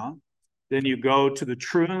them down. Then you go to the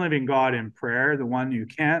true and living God in prayer, the one you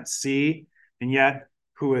can't see, and yet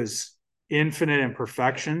who is infinite in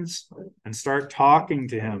perfections, and start talking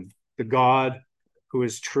to him, the God who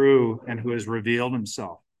is true and who has revealed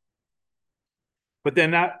himself. But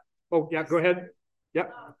then go ahead.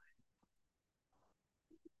 Yep.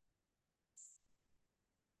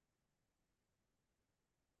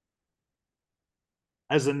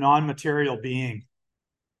 As a non-material being.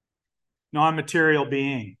 That's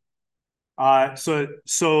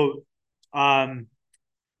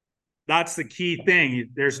the key thing.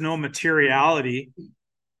 There's no materiality,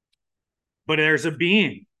 but there's a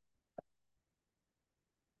being.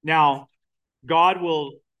 Now, God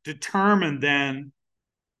will determine then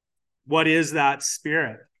what is that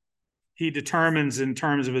spirit. He determines in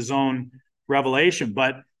terms of his own revelation,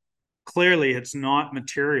 but clearly it's not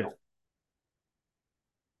material.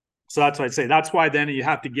 So that's what I'd say. That's why then you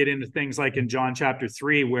have to get into things like in John chapter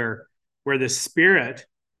 3, where the spirit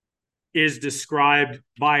is described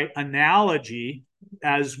by analogy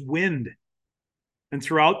as wind. And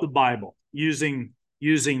throughout the Bible, using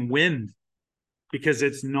wind, because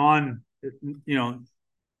it's to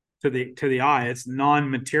the eye, it's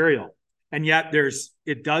non-material. And yet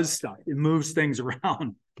it does stuff. It moves things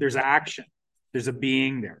around. There's action. There's a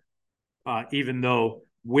being there. Even though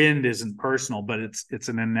wind isn't personal, but it's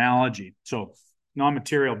an analogy. So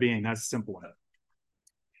non-material being, that's a simple one.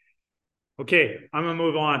 Okay, I'm gonna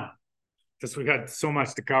move on because we got so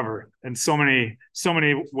much to cover and so many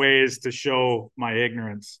ways to show my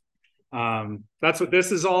ignorance. That's what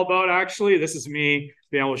this is all about, actually. This is me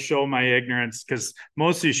being able to show my ignorance, because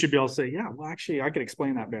most of you should be able to say, yeah, well, actually, I could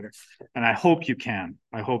explain that better. And I hope you can.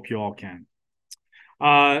 I hope you all can.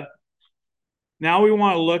 Now we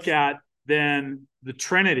want to look at then the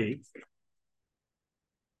Trinity.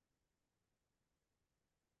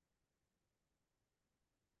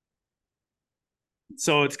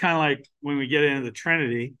 So it's kind of like when we get into the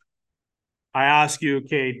Trinity, I ask you,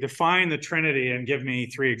 okay, define the Trinity and give me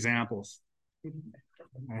 3 examples.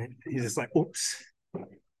 Right? He's just like, oops.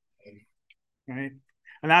 Right?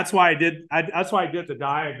 And that's why I did the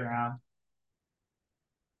diagram.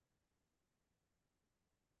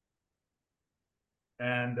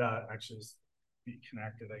 And actually just be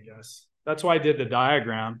connected, I guess. That's why I did the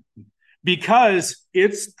diagram, because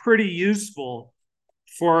it's pretty useful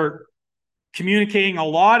for communicating a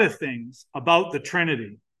lot of things about the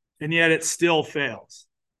Trinity. And yet it still fails.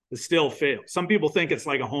 It still fails. Some people think it's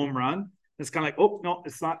like a home run. It's kind of like, oh, no,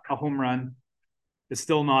 it's not a home run. It's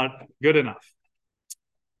still not good enough.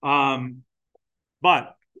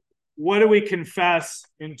 But what do we confess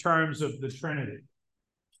in terms of the Trinity?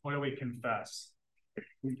 What do we confess?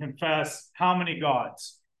 We confess how many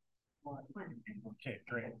gods? Okay,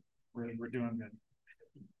 great. We're doing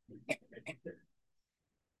good.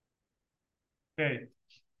 Okay.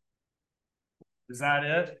 Is that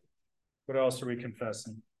it? What else are we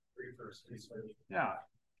confessing? Three persons. Yeah.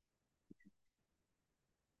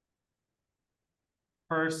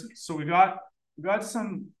 First, so we've got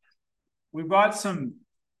some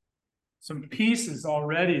pieces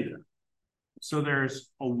already there. So there's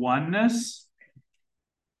a oneness,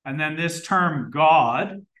 and then this term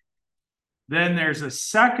God. Then there's a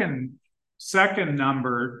second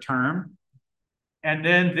number term, and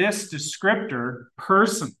then this descriptor,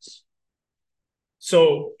 persons.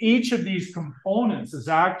 So each of these components is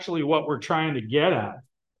actually what we're trying to get at.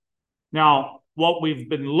 Now, what we've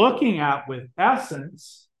been looking at with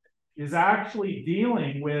essence is actually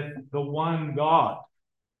dealing with the one God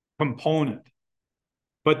component.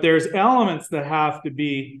 But there's elements that have to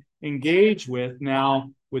be engaged with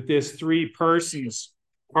now with this three persons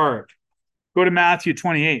part. Go to Matthew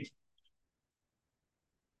 28.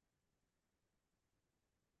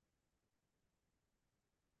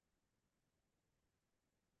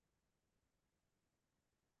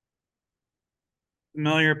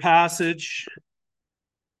 Familiar passage.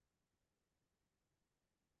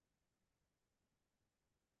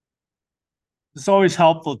 It's always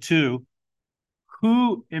helpful too.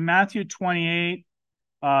 Who in Matthew 28,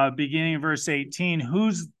 beginning of verse 18,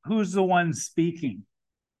 who's the one speaking?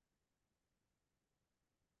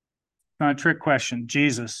 Not a trick question.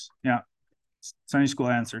 Jesus. Yeah. Sunday school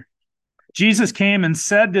answer. Jesus came and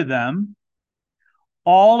said to them,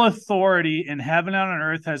 all authority in heaven and on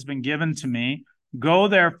earth has been given to me. Go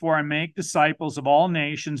therefore and make disciples of all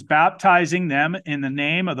nations, baptizing them in the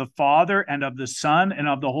name of the Father and of the Son and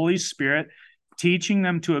of the Holy Spirit, teaching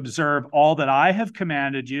them to observe all that I have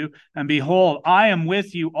commanded you. And behold, I am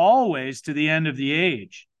with you always to the end of the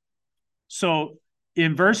age. So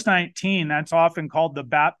in verse 19, that's often called the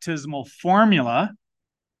baptismal formula,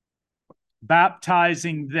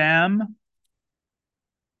 baptizing them.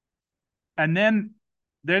 And then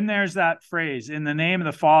there's that phrase, in the name of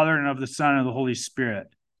the Father and of the Son and of the Holy Spirit.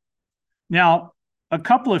 Now, a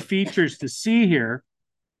couple of features to see here.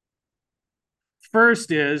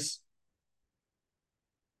 First is,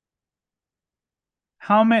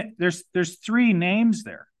 how many, there's three names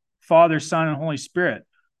there, Father, Son, and Holy Spirit.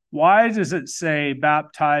 Why does it say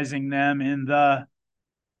baptizing them in the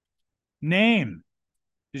name?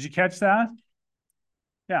 Did you catch that?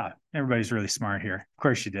 Yeah, everybody's really smart here. Of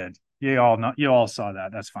course you did. You all saw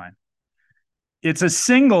that. That's fine. It's a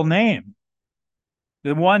single name,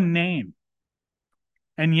 the one name.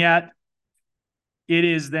 And yet it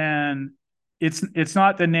is then, it's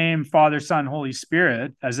not the name Father, Son, Holy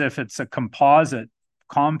Spirit, as if it's a composite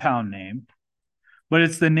compound name, but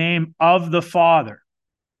it's the name of the Father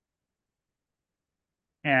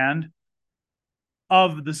and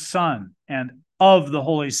of the Son and of the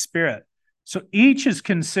Holy Spirit. So each is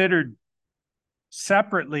considered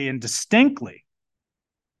separately and distinctly,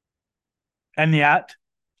 and yet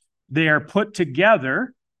they are put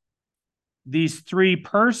together, these three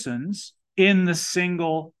persons, in the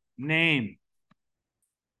single name.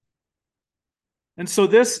 And so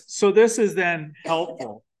this is then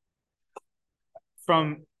helpful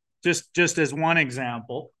from just as one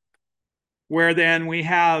example, where then we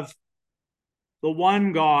have the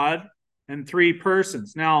one God and three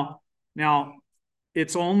persons. Now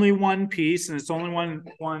it's only one piece and it's only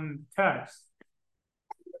one text.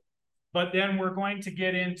 But then we're going to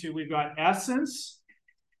get into, we've got essence,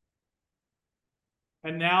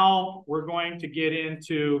 and now we're going to get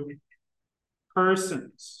into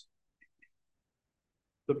persons.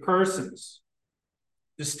 The persons,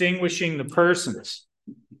 distinguishing the persons.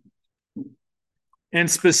 And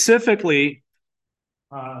specifically,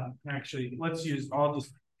 actually, I'll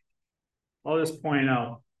just point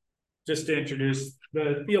out, just to introduce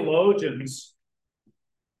the theologians,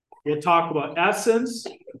 we'll talk about essence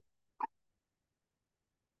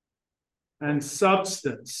and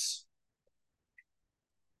substance,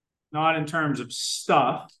 not in terms of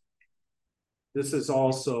stuff. This is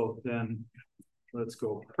also then, let's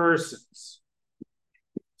go, persons.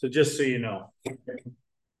 So just so you know.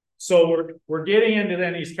 So we're getting into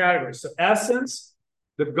then these categories. So essence,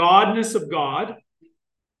 the godness of God.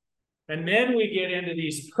 And then we get into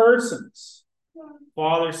these persons,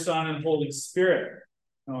 Father, Son, and Holy Spirit.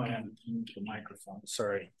 Oh, and the microphone,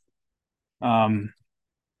 sorry. The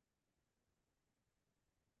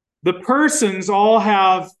persons all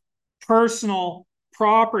have personal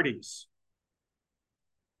properties.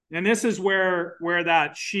 And this is where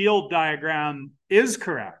that shield diagram is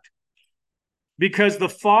correct. Because the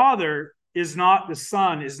Father is not the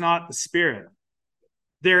Son, is not the Spirit.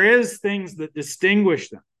 There is things that distinguish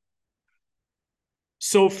them.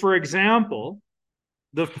 So, for example,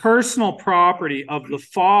 the personal property of the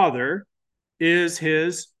Father is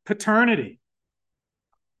his paternity.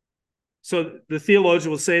 So the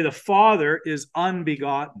theologian will say the Father is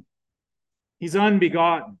unbegotten. He's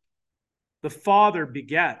unbegotten. The Father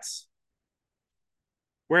begets.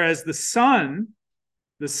 Whereas the Son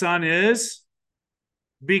is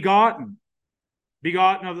begotten.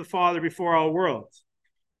 Begotten of the Father before all worlds.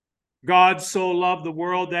 God so loved the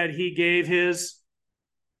world that he gave his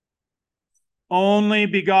only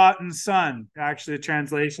begotten Son. Actually, the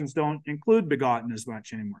translations don't include begotten as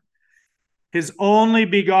much anymore. His only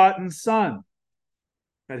begotten Son,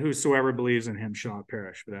 that whosoever believes in him shall not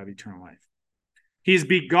perish but have eternal life. He's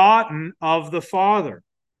begotten of the Father.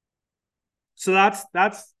 So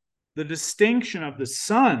that's the distinction of the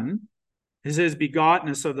Son, is his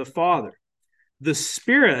begottenness of the Father. The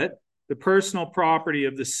Spirit, the personal property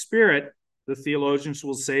of the Spirit, the theologians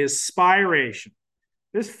will say, is spiration.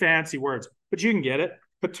 There's fancy words, but you can get it.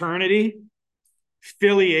 Paternity,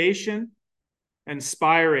 filiation, and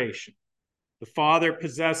spiration. The Father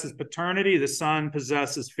possesses paternity, the Son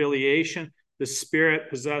possesses filiation, the Spirit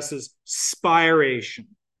possesses spiration.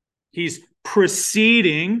 He's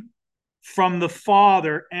proceeding from the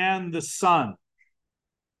Father and the Son.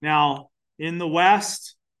 Now, in the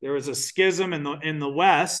West, there was a schism in the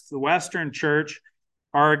West. The Western Church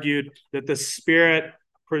argued that the Spirit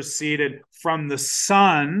proceeded from the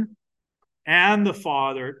Son and the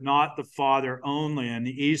Father, not the Father only. And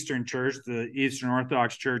the Eastern Church, the Eastern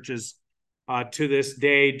Orthodox churches, to this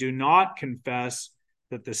day do not confess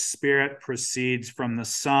that the Spirit proceeds from the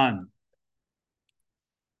Son.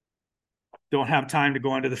 Don't have time to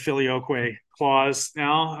go into the filioque clause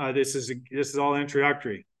now. This is all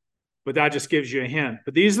introductory, but that just gives you a hint.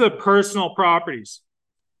 But these are the personal properties.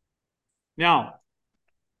 Now,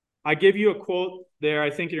 I give you a quote there, I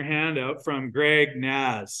think in your handout, from Greg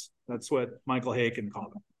Naz. That's what Michael Haken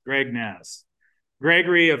called him. Greg Naz.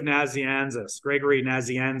 Gregory of Nazianzus. Gregory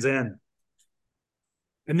Nazianzen.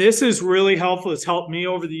 And this is really helpful. It's helped me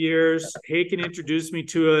over the years. Haken introduced me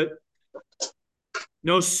to it.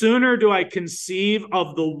 No sooner do I conceive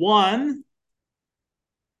of the one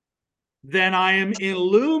than I am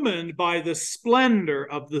illumined by the splendor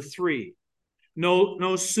of the three.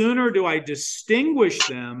 No sooner do I distinguish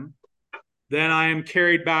them than I am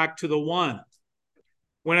carried back to the one.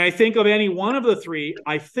 When I think of any one of the three,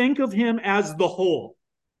 I think of him as the whole.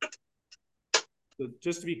 So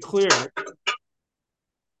just to be clear,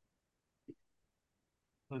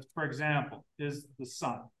 for example, is the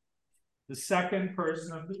Son, the second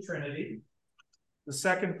person of the Trinity. The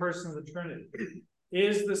second person of the Trinity.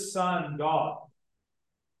 Is the Son God?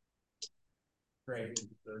 Great,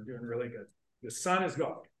 they're doing really good. The Son is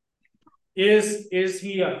God. Is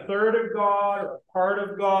he a third of God or part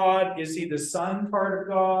of God? Is he the Son part of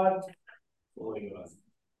God? Fully God.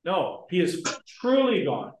 No, he is truly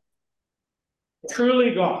God.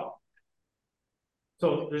 Truly God.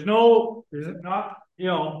 So there's not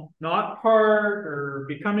part or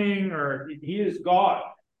becoming, or he is God.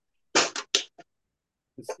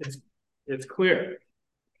 It's clear.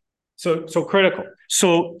 So critical.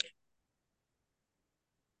 So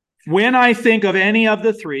when I think of any of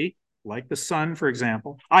the three, like the Son, for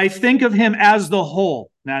example, I think of him as the whole,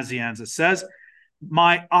 Nazianzus says.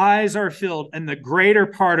 My eyes are filled, and the greater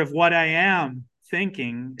part of what I am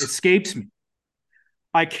thinking escapes me.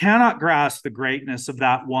 I cannot grasp the greatness of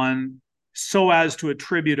that one so as to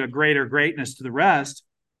attribute a greater greatness to the rest.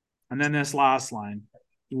 And then this last line.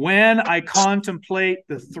 When I contemplate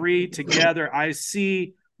the three together, I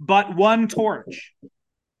see but one torch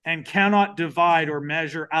and cannot divide or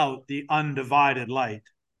measure out the undivided light.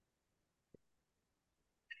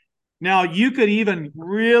 Now, you could even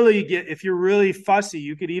really if you're really fussy,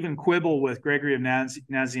 you could even quibble with Gregory of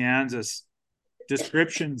Nazianzus'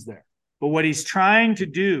 descriptions there. But what he's trying to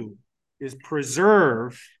do is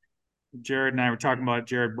preserve, Jared and I were talking about,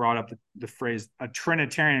 Jared brought up the phrase, a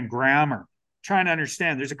Trinitarian grammar, trying to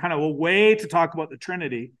understand there's a kind of a way to talk about the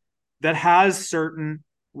Trinity that has certain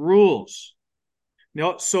rules.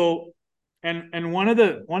 So, and one of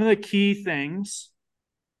the key things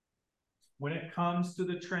when it comes to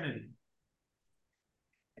the Trinity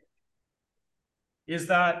is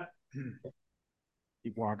that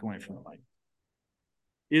keep walking away from the light.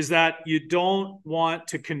 is that you don't want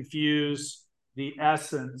to confuse the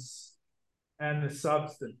essence and the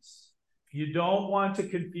substance. You don't want to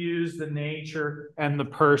confuse the nature and the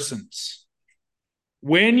persons.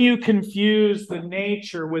 When you confuse the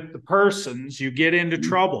nature with the persons, you get into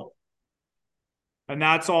trouble. And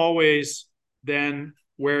that's always then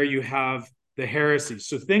where you have the heresy.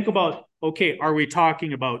 So think about, okay, are we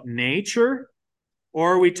talking about nature,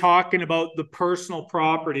 or are we talking about the personal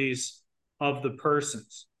properties of the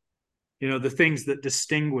persons? You know, the things that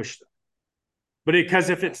distinguish them. But because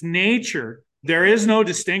if it's nature, there is no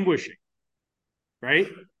distinguishing, right?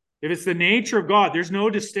 If it's the nature of God, there's no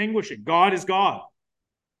distinguishing. God is God.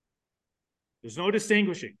 There's no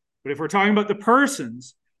distinguishing. But if we're talking about the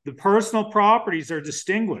persons, the personal properties are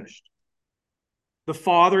distinguished. The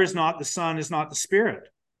Father is not, the Son is not, the Spirit.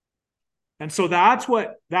 And so that's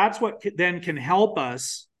what then can help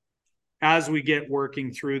us as we get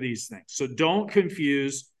working through these things. So don't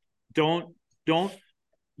confuse, don't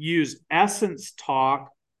use essence talk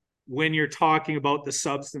when you're talking about the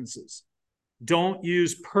substances. Don't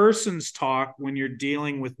use persons talk when you're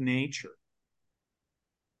dealing with nature.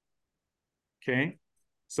 Okay?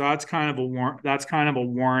 So that's kind of a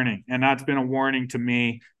warning, and that's been a warning to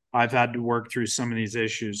me. I've had to work through some of these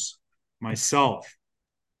issues myself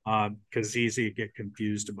because it's easy to get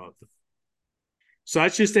confused about them. So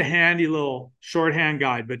that's just a handy little shorthand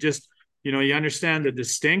guide, but just, you understand the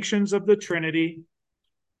distinctions of the Trinity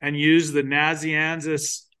and use the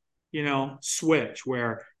Nazianzus, switch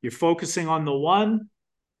where you're focusing on the one.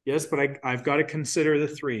 Yes, but I've got to consider the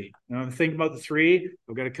three. And I'm thinking about the three,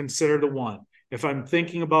 I've got to consider the one. If I'm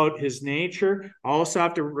thinking about his nature, I also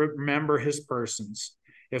have to remember his persons.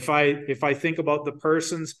 If I think about the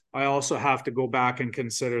persons, I also have to go back and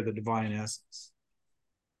consider the divine essence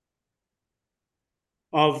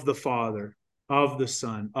of the Father, of the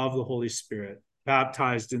Son, of the Holy Spirit,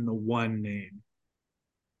 baptized in the one name.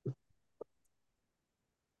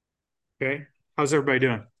 Okay, how's everybody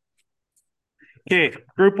doing? Okay,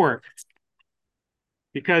 group work.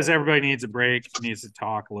 Because everybody needs a break, needs to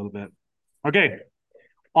talk a little bit. Okay,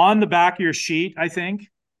 on the back of your sheet, I think,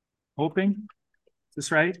 hoping, is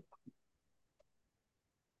this right?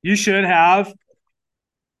 You should have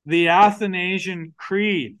the Athanasian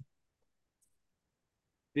Creed.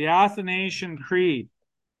 The Athanasian Creed.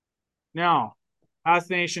 Now,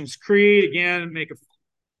 Athanasian's Creed, again, make a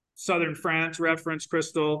Southern France reference,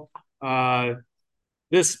 Crystal.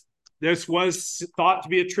 This was thought to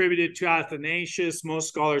be attributed to Athanasius. Most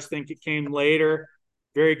scholars think it came later.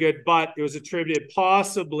 Very good, but it was attributed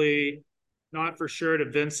possibly, not for sure, to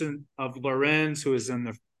Vincent of Lorraine, who was in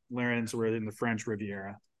the French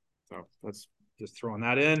Riviera. So that's just throwing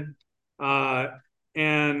that in.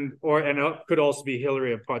 And it could also be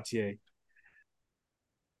Hilary of Poitiers.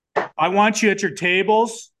 I want you at your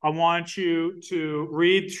tables. I want you to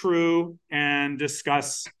read through and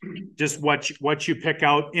discuss just what you pick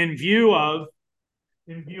out in view of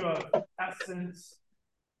essence,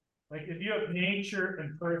 like in view of nature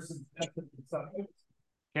and person.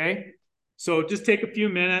 Okay, so just take a few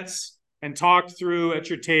minutes and talk through at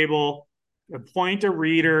your table. Appoint a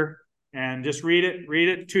reader and just read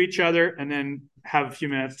it to each other, and then have a few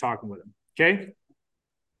minutes talking with them. Okay.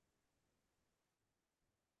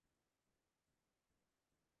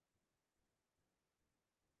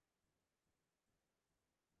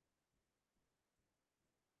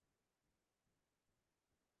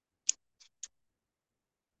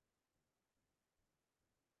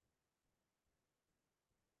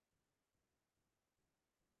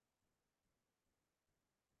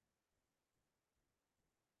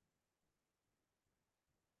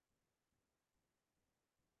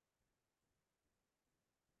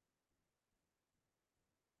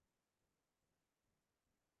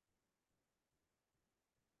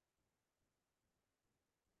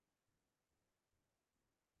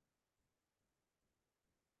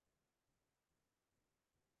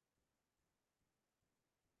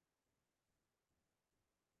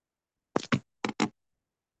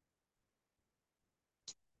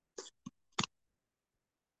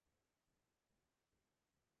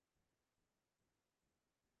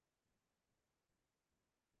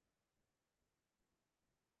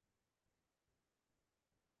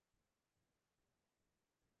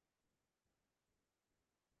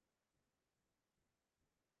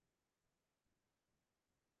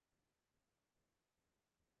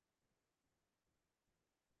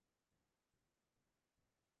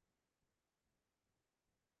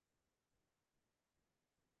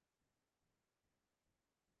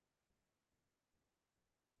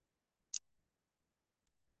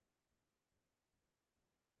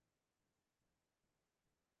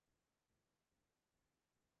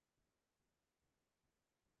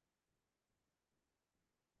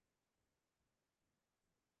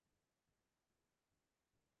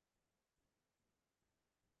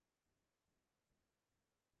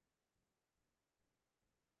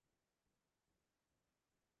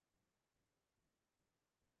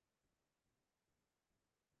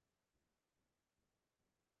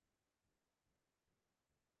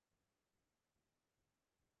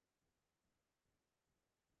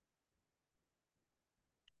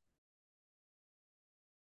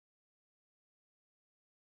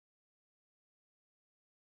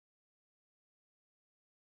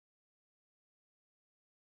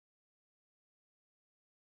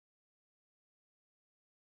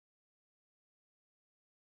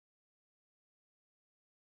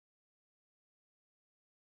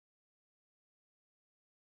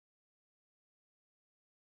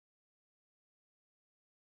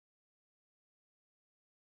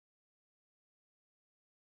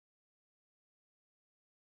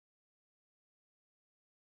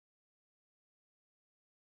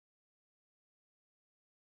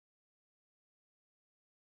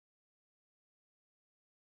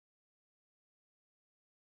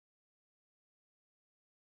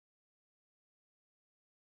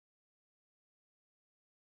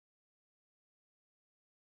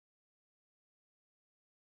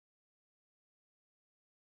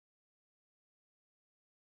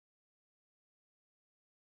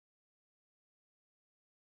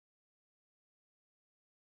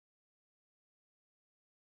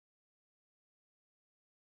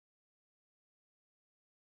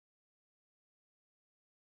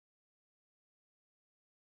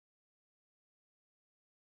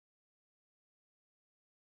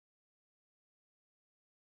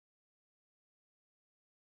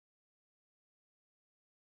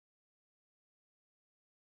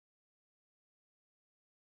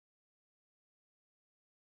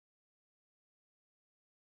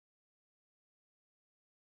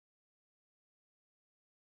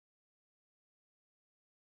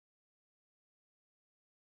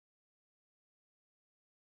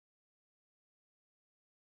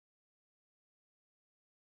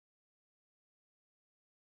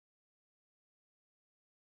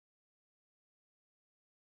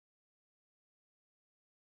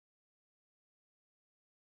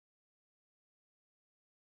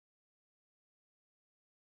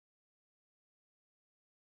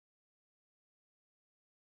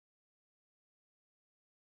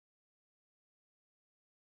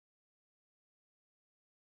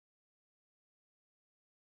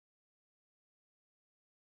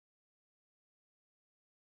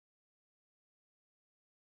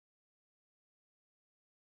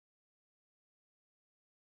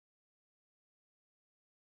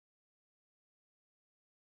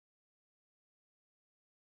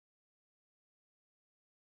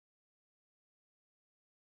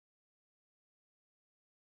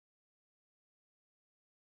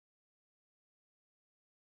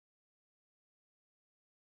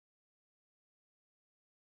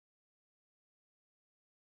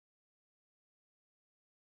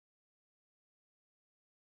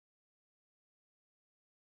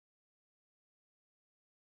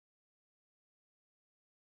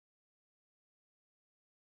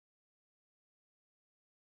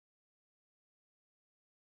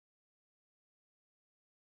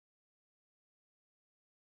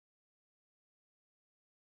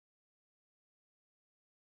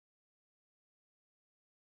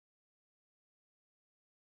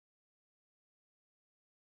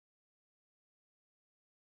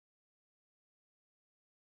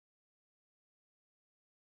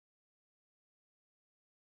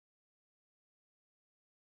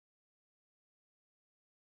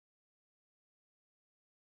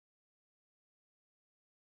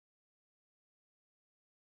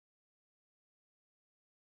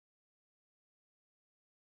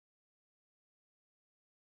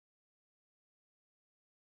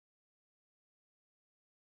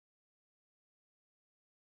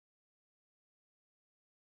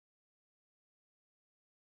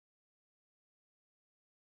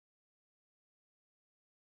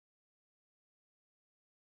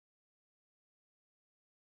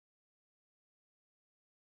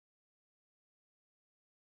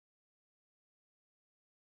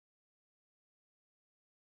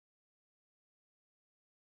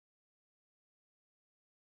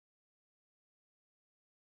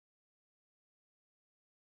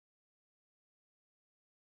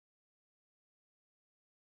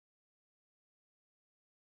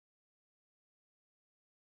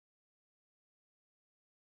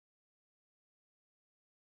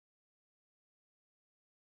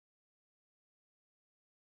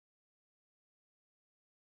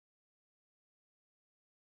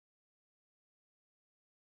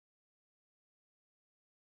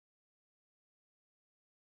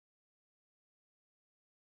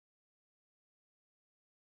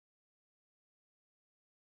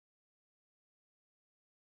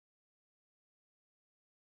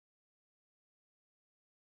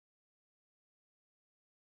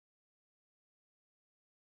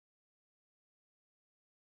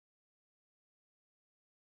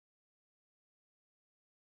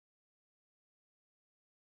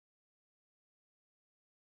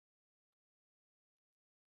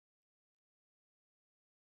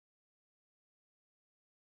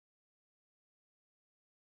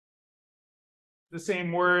 the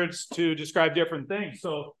same words to describe different things.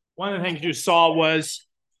 So one of the things you saw was,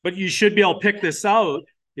 but you should be able to pick this out,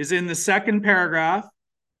 is in the second paragraph.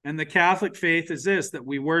 And the Catholic faith is this, that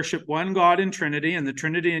we worship one God in Trinity, and the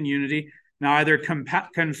Trinity in unity, neither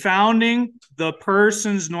confounding the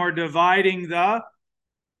persons nor dividing the.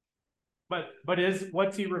 But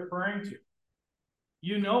what's he referring to?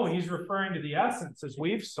 You know, he's referring to the essence, as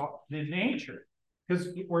we've saw, the nature. Because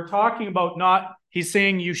we're talking about not, he's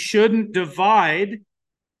saying you shouldn't divide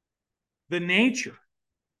the nature.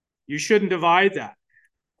 You shouldn't divide that.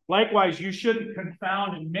 Likewise, you shouldn't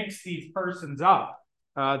confound and mix these persons up.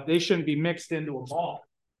 They shouldn't be mixed into a ball.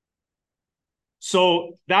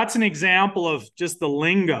 So that's an example of just the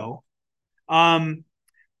lingo. I'm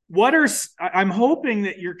hoping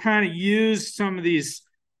that you're kind of use some of these,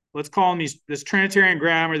 let's call them this Trinitarian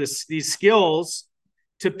grammar, these skills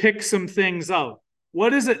to pick some things out.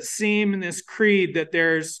 What does it seem in this creed that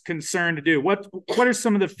there's concern to do? What are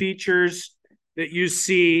some of the features that you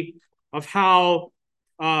see of how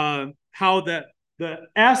the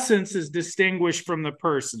essence is distinguished from the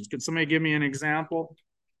persons? Can somebody give me an example?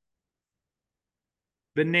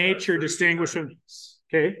 The nature distinguished from.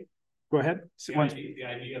 Okay, go ahead. The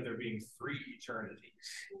idea of there being three eternities.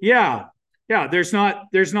 Yeah. There's not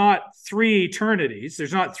three eternities.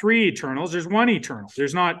 There's not three eternals. There's one eternal.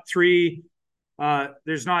 There's not three of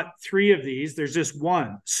these. There's just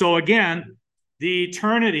one. So again, the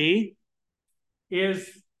eternity is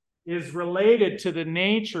related to the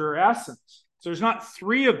nature or essence. So there's not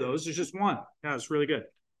three of those. There's just one. Yeah, it's really good.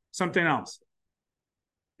 Something else.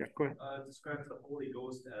 Yeah, go ahead. Describes the Holy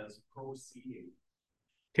Ghost as proceeding.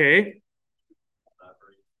 Okay.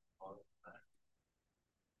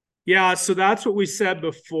 Yeah, so that's what we said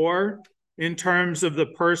before in terms of the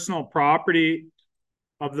personal property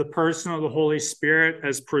of the person of the Holy Spirit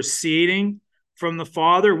as proceeding from the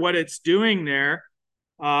Father, what it's doing there.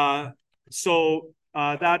 That's 2,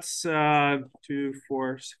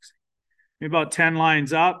 4, 6, maybe about 10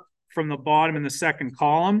 lines up from the bottom in the second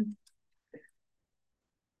column.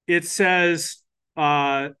 It says,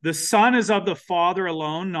 the Son is of the Father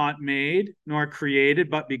alone, not made, nor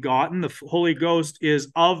created, but begotten. The Holy Ghost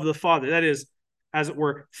is of the Father. That is, as it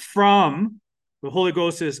were, from. The Holy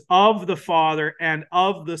Ghost is of the Father and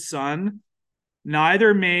of the Son,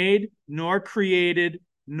 neither made, nor created,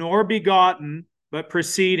 nor begotten, but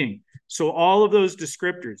proceeding. So all of those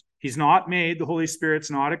descriptors. He's not made. The Holy Spirit's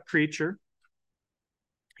not a creature.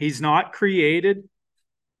 He's not created.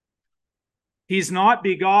 He's not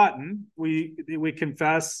begotten. We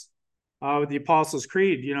confess with the Apostles'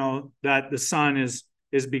 Creed, that the Son is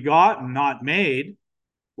begotten, not made.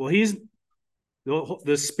 Well,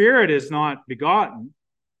 the Spirit is not begotten,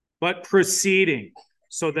 but proceeding.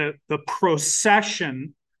 So that the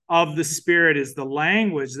procession of the Spirit is the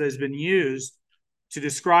language that has been used to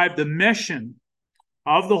describe the mission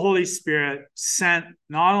of the Holy Spirit, sent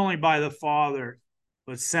not only by the Father,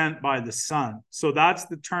 but sent by the Son. So that's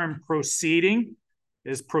the term proceeding,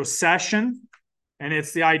 is procession, and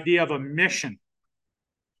it's the idea of a mission.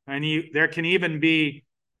 And there can even be,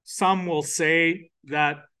 some will say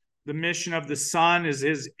that the mission of the Son is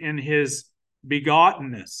in his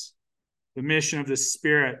begottenness. The mission of the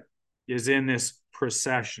Spirit is in this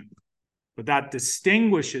procession. But that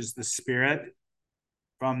distinguishes the Spirit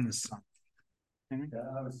from the Son. Yeah,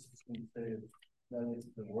 I was just going to say that it's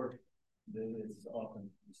the work that is often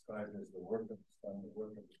described as the work of the Son, the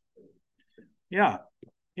work of the Spirit.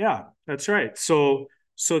 Yeah, that's right. So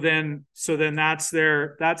then that's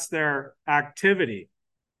their activity.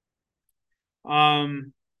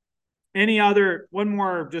 Any other, one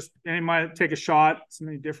more, just anybody might take a shot,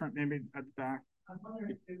 something different maybe at the back.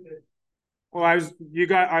 Well, I was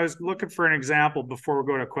looking for an example before we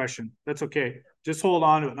go to a question. That's okay. Just hold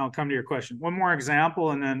on to it and I'll come to your question. One more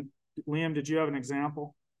example, and then Liam, did you have an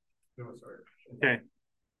example? No, sorry. Okay.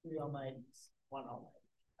 Three Almighties, one Almighty,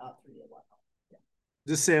 not three of one. Yeah.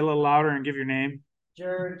 Just say a little louder and give your name.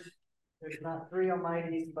 George, there's not three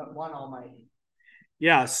Almighties, but one Almighty.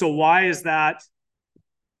 Yeah. So why is that?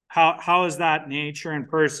 How is that nature and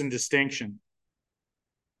person distinction?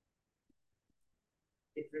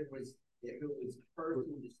 If it was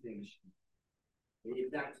person distinction,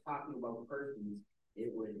 if that's talking about persons,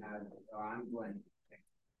 it would have. I'm Glenn.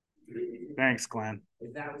 Thanks, Glenn.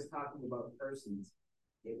 If that was talking about persons,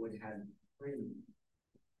 it would have three.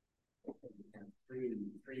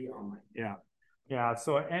 Three Almighty. Yeah.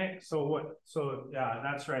 So yeah,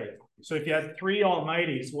 that's right. So if you had three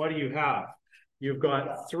Almighties, what do you have? You've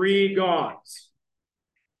got three gods.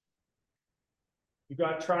 You've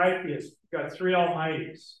got tritheists. You've got three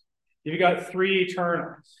Almighties. You've got three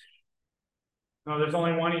eternals. No, there's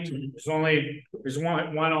only one eternal. There's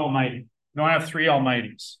one Almighty. You don't have three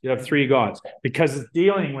Almighties. You have three gods because it's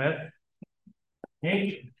dealing with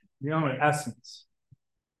nature, dealing with essence.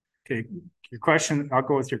 Okay, your question. I'll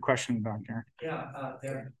go with your question back there. Yeah,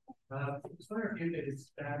 there. I was wondering if you could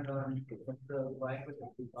expand on the language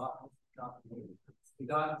of begotten.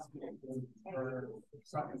 Begotten or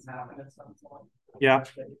something's happened at some point. Yeah.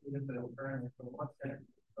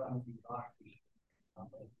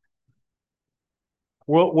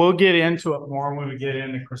 We'll get into it more when we get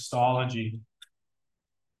into Christology.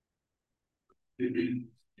 This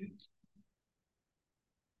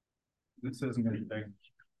isn't anything.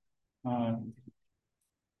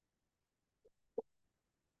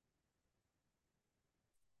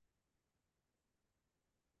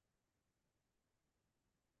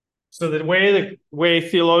 So the way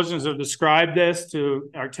theologians have described this to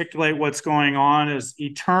articulate what's going on is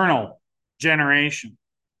eternal generation.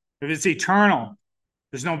 If it's eternal,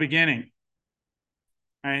 there's no beginning,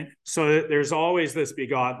 right? So there's always this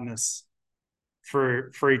begottenness for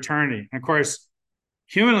eternity. And of course,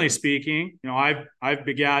 humanly speaking, I've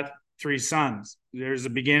begat 3 sons. There's a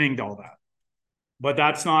beginning to all that. But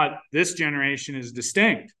that's not, this generation is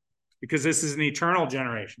distinct because this is an eternal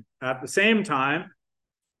generation. At the same time,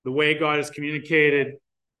 the way God has communicated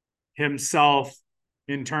himself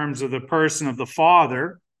in terms of the person of the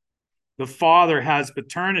Father has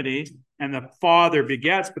paternity and the Father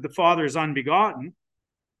begets, but the Father is unbegotten.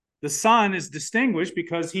 The Son is distinguished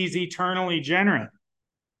because he's eternally generate.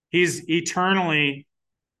 He's eternally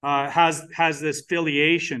has this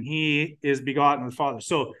filiation. He is begotten of the Father.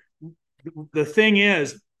 So the thing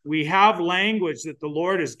is, we have language that the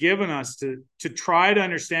Lord has given us to try to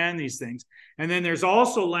understand these things. And then there's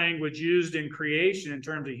also language used in creation in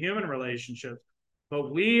terms of human relationships.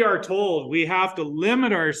 But we are told we have to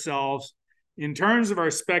limit ourselves in terms of our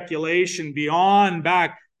speculation beyond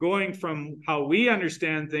back, going from how we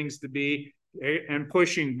understand things to be and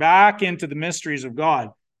pushing back into the mysteries of God.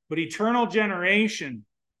 But eternal generation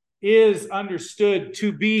is understood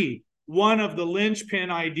to be one of the linchpin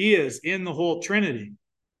ideas in the whole Trinity.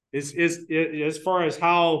 Is as far as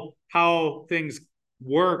how things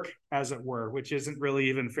work, as it were, which isn't really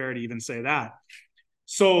even fair to even say that.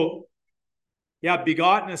 So, yeah,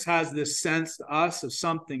 begottenness has this sense to us of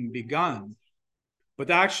something begun,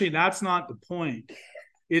 but actually that's not the point.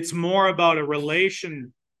 It's more about a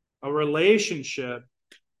relationship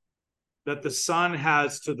that the Son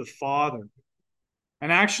has to the Father,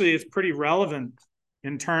 and actually it's pretty relevant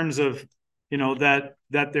in terms of that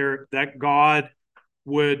God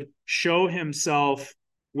would show himself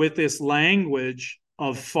with this language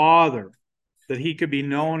of Father, that he could be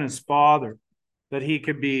known as Father, that he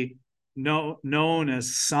could be known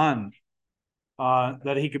as Son,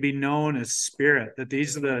 that he could be known as Spirit, that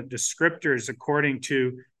these are the descriptors according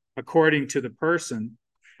to the person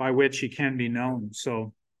by which he can be known.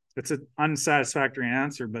 So it's an unsatisfactory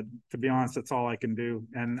answer, but to be honest, that's all I can do.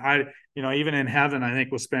 And even in heaven, I think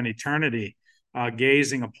we'll spend eternity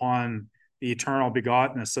gazing upon the eternal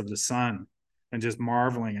begottenness of the Son and just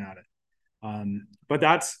marveling at it. But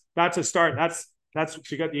that's a start. That's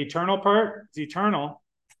you got the eternal part. It's eternal.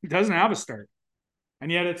 It doesn't have a start.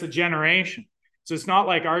 And yet it's a generation. So it's not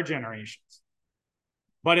like our generations.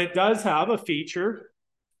 But it does have a feature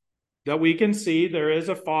that we can see. There is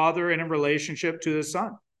a Father in a relationship to the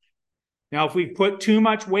Son. Now, if we put too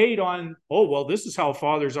much weight on, this is how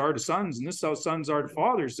fathers are to sons, and this is how sons are to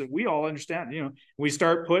fathers, that we all understand, we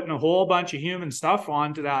start putting a whole bunch of human stuff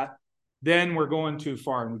onto that, then we're going too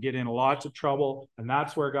far and we get into lots of trouble. And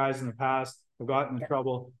that's where guys in the past have gotten in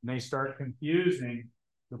trouble, and they start confusing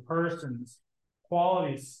the person's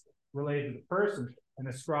qualities related to the person and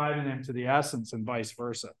ascribing them to the essence and vice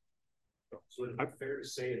versa. So is it fair to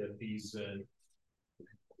say that these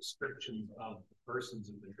descriptions of the persons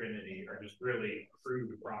of the Trinity are just really crude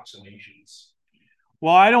approximations?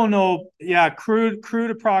 Well, I don't know. Yeah,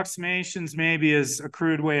 crude approximations maybe is a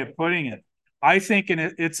crude way of putting it. I think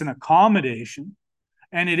it's an accommodation,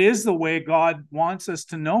 and it is the way God wants us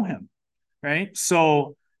to know him, right?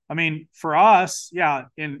 So, I mean, for us, yeah,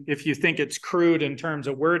 if you think it's crude in terms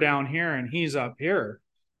of we're down here and he's up here,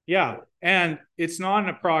 yeah, and it's not an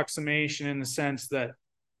approximation in the sense that,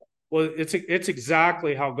 well, it's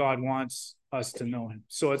exactly how God wants us to know him.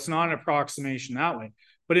 So it's not an approximation that way.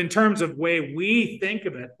 But in terms of way we think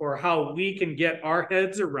of it or how we can get our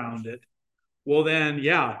heads around it, well, then,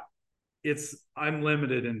 yeah, I'm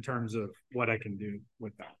limited in terms of what I can do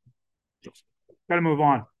with that. Got to move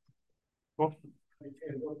on. Well,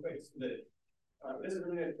 real quick, so this is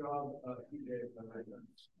really a job of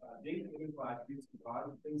being unified, using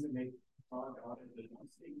God, things that make God and the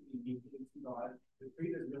distinct uniqueness of God. The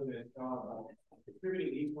Creed is really a job of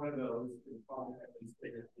distributing each one of those to the Father at least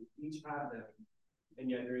they each have them, and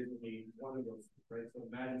yet there isn't one of those, right? So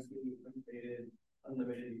majesty, uncreated,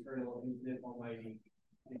 unlimited, eternal, infinite, almighty,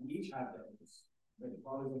 they each have those. But the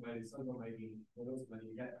Father's almighty, Son's almighty, and those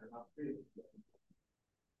almighty, yet they're not created.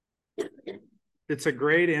 It's a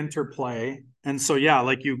great interplay. And so, yeah,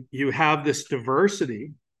 like you have this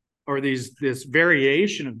diversity or this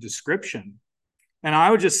variation of description. And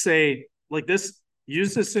I would just say, like this,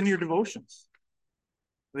 use this in your devotions.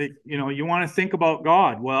 Like, you want to think about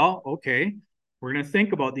God. Well, okay, we're going to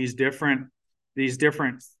think about these different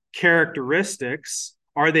characteristics.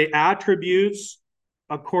 Are they attributes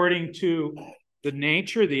according to the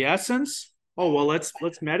nature, the essence? Oh, well, let's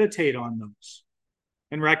meditate on those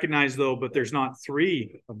and recognize, though, but there's not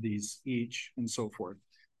three of these each, and so forth.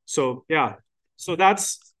 So, yeah, so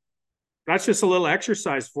that's just a little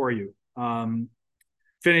exercise for you.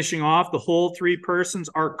 Finishing off, the whole three persons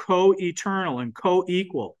are co-eternal and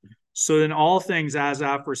co-equal. So in all things, as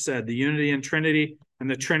aforesaid, the unity in Trinity and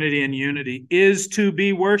the Trinity in unity is to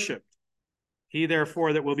be worshipped. He,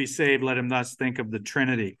 therefore, that will be saved, let him thus think of the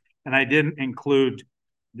Trinity. And I didn't include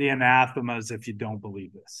the anathemas if you don't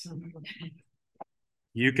believe this.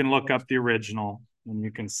 You can look up the original and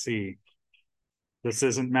you can see this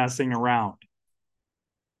isn't messing around.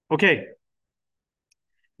 Okay.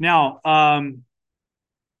 Now,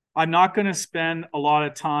 I'm not going to spend a lot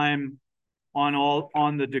of time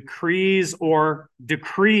on the decrees or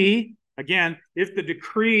decree. Again, if the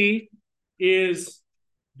decree is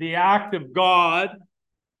the act of God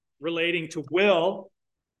relating to will,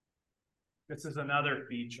 this is another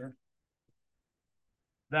feature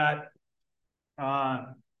that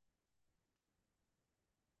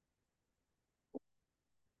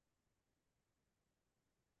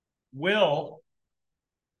will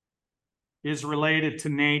is related to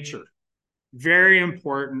nature. Very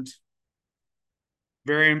important.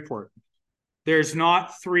 Very important. There's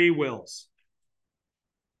not three wills.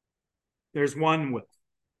 There's one will.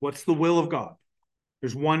 What's the will of God?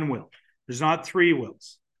 There's one will. There's not three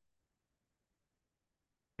wills.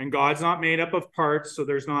 And God's not made up of parts, so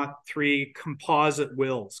there's not three composite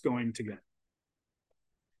wills going together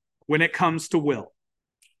when it comes to will.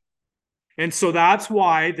 And so that's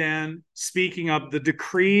why then, speaking of the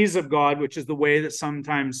decrees of God, which is the way that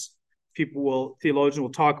sometimes theologians will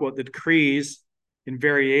talk about the decrees in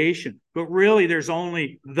variation, but really there's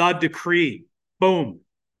only the decree. Boom.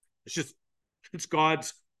 It's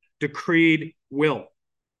God's decreed will.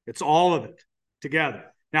 It's all of it together.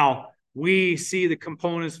 Now, we see the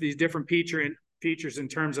components of these different features in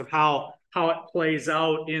terms of how it plays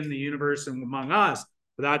out in the universe and among us.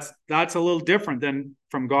 But that's a little different than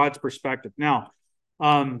from God's perspective. Now,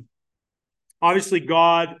 obviously,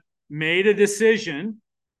 God made a decision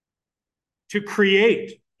to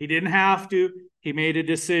create. He didn't have to. He made a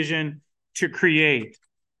decision to create.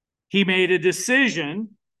 He made a decision,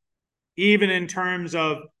 even in terms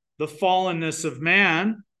of the fallenness of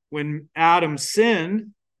man, when Adam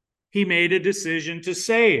sinned, he made a decision to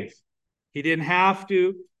save. He didn't have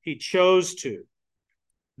to. He chose to.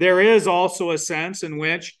 There is also a sense in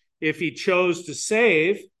which if he chose to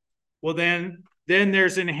save, well, then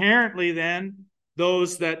there's inherently then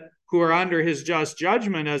those who are under his just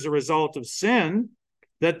judgment as a result of sin,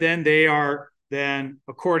 that then they are then,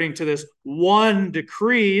 according to this one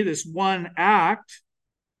decree, this one act,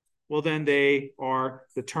 well, then the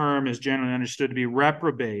term is generally understood to be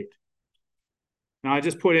reprobate. Now, I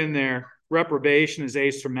just put in there, reprobation is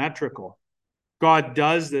asymmetrical. God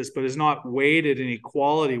does this, but is not weighted in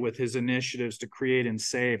equality with his initiatives to create and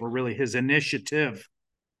save, or really his initiative.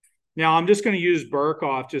 Now, I'm just going to use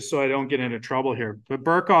Berkhoff just so I don't get into trouble here. But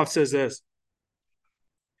Berkhoff says this,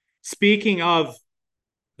 speaking of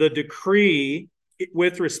the decree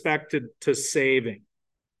with respect to saving,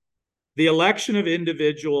 the election of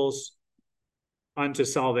individuals unto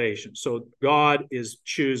salvation. So God is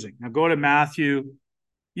choosing. Now go to Matthew.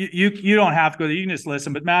 You don't have to go there. You can just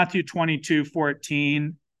listen. But Matthew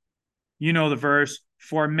 22:14, you know the verse.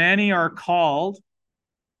 For many are called,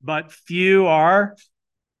 but few are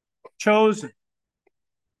chosen.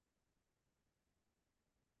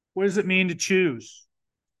 What does it mean to choose?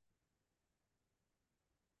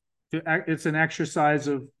 It's an exercise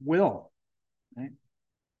of will. Right?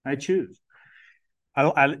 I choose.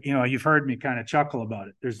 You've heard me kind of chuckle about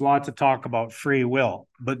it. There's lots of talk about free will,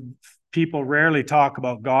 but people rarely talk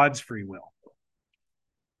about God's free will.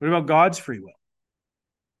 What about God's free will?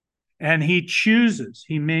 And he chooses,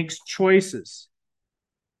 he makes choices.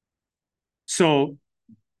 So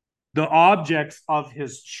the objects of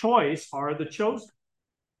his choice are the chosen.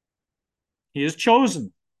 He has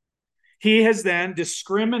chosen. He has then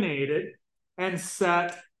discriminated and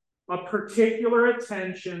set a particular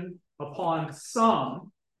attention upon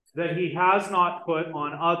some that he has not put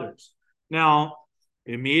on others. Now,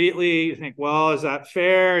 immediately you think, well, is that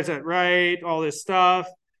fair? Is that right? All this stuff.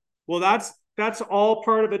 Well, that's all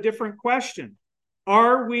part of a different question.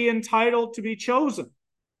 Are we entitled to be chosen?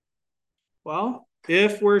 Well,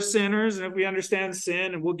 if we're sinners and if we understand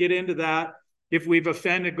sin, and we'll get into that, if we've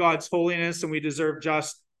offended God's holiness and we deserve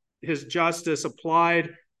his justice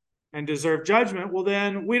applied and deserve judgment, well,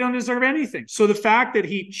 then we don't deserve anything. So the fact that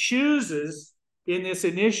he chooses in this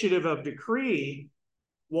initiative of decree,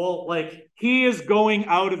 well, like, he is going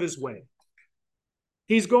out of his way.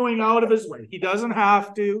 He's going out of his way. He doesn't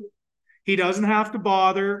have to. He doesn't have to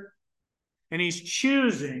bother. And he's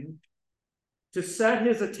choosing to set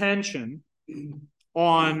his attention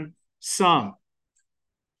on some.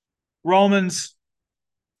 Romans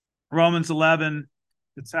 11,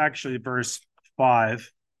 it's actually verse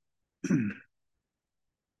 5.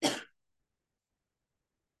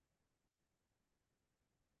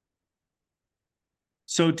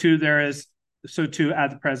 So too at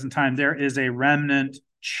the present time there is a remnant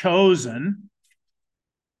chosen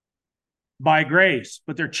by grace,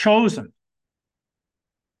 but they're chosen.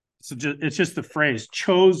 So it's just the phrase,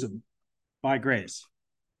 chosen by grace.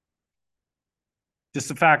 Just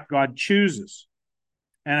the fact God chooses.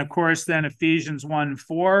 And of course, then Ephesians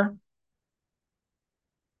 1:4,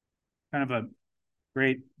 kind of a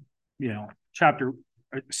great, chapter,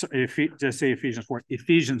 just say Ephesians 4,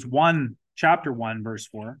 Ephesians 1, chapter 1, verse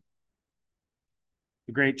 4,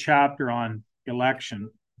 the great chapter on election.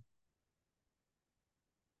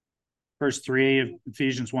 Verse 3 of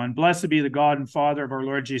Ephesians 1, blessed be the God and Father of our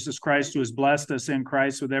Lord Jesus Christ, who has blessed us in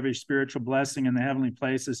Christ with every spiritual blessing in the heavenly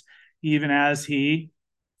places, even as he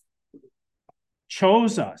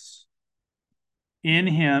chose us in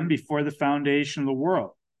him before the foundation of the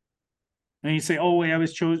world. And you say, oh, wait, I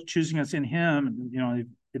was choosing us in him.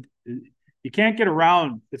 You can't get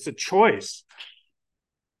around. It's a choice.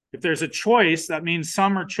 If there's a choice, that means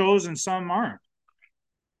some are chosen, some aren't.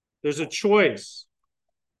 There's a choice.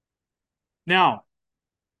 Now,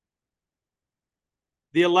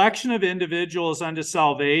 the election of individuals unto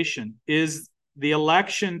salvation is the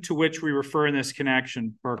election to which we refer in this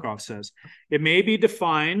connection, Berkhoff says. It may be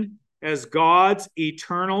defined as God's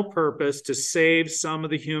eternal purpose to save some of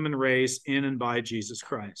the human race in and by Jesus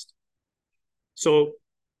Christ. So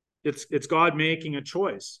it's God making a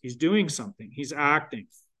choice. He's doing something. He's acting.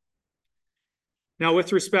 Now,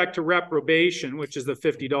 with respect to reprobation, which is the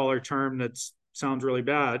 $50 term that sounds really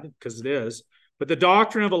bad, because it is, but the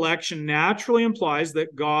doctrine of election naturally implies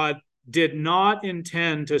that God did not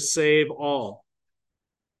intend to save all.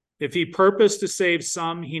 If he purposed to save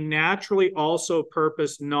some, he naturally also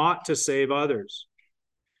purposed not to save others.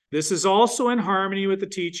 This is also in harmony with the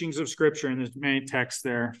teachings of Scripture, and there's many texts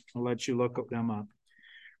there. I'll let you look them up.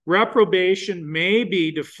 Reprobation may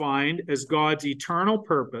be defined as God's eternal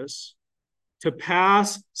purpose to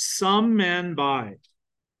pass some men by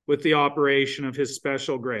with the operation of his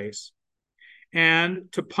special grace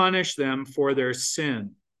and to punish them for their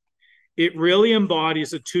sin. It really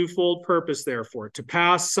embodies a twofold purpose, therefore, to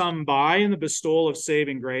pass some by in the bestowal of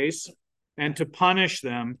saving grace and to punish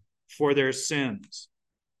them for their sins.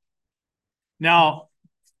 Now,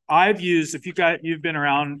 I've used, if you've been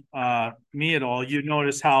around me at all, you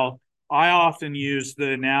notice how I often use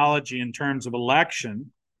the analogy in terms of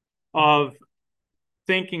election of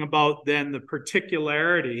thinking about then the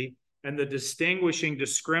particularity and the distinguishing,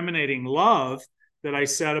 discriminating love that I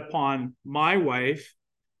set upon my wife.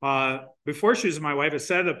 Before she was my wife, I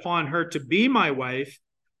set it upon her to be my wife,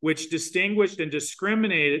 which distinguished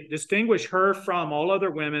her from all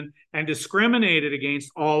other women and discriminated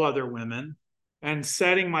against all other women, and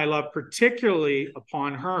setting my love particularly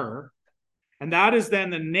upon her. And that is then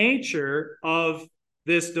the nature of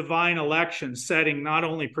this divine election, setting not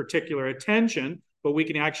only particular attention, but we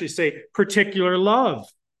can actually say particular love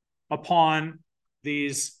upon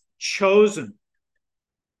these chosen.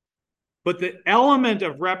 But the element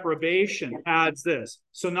of reprobation adds this.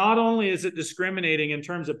 So not only is it discriminating in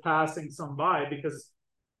terms of passing some by, because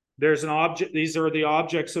there's an object, these are the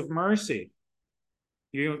objects of mercy.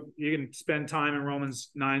 You can spend time in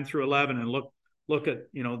Romans 9 through 11 and look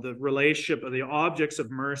at the relationship of the objects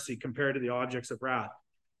of mercy compared to the objects of wrath.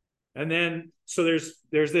 And then so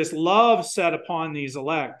there's this love set upon these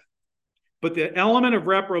elect. But the element of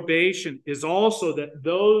reprobation is also that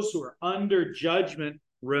those who are under judgment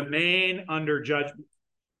remain under judgment.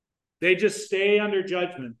 They just stay under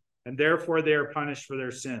judgment, and therefore they are punished for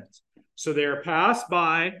their sins. So they are passed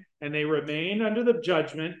by, and they remain under the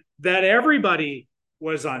judgment that everybody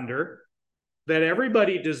was under, that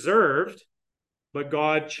everybody deserved, but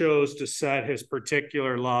God chose to set his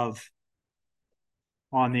particular love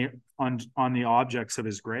on the objects of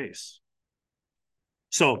his grace.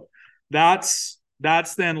 So that's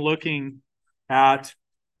then looking at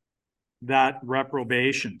that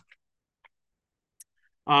reprobation.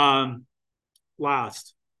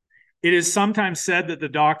 Last, it is sometimes said that the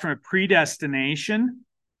doctrine of predestination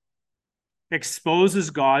exposes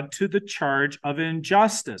God to the charge of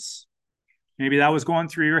injustice. Maybe that was going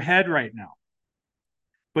through your head right now.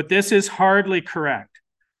 But this is hardly correct.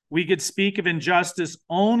 We could speak of injustice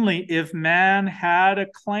only if man had a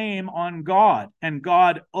claim on God and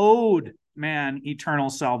God owed man eternal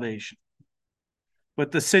salvation.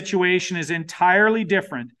 But the situation is entirely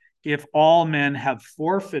different if all men have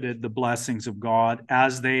forfeited the blessings of God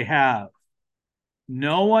as they have.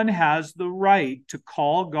 No one has the right to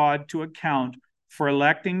call God to account for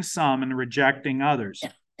electing some and rejecting others.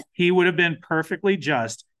 He would have been perfectly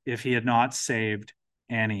just if he had not saved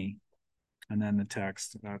any. And then the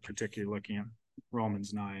text, particularly looking at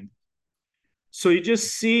Romans 9. So you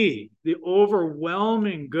just see the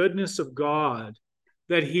overwhelming goodness of God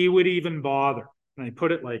that he would even bother. And I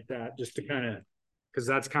put it like that just to kind of, because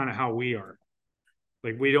that's kind of how we are.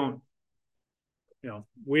 Like we don't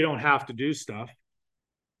have to do stuff.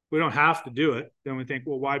 We don't have to do it. Then we think,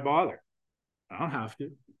 well, why bother? I don't have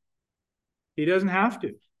to. He doesn't have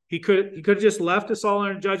to. He could have just left us all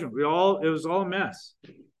under judgment. It was all a mess.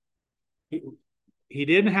 He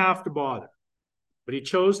didn't have to bother, but he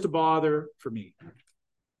chose to bother for me.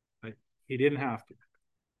 He didn't have to.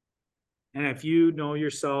 And if you know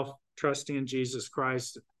yourself, trusting in Jesus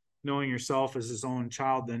Christ, knowing yourself as his own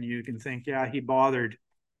child, then you can think, yeah, he bothered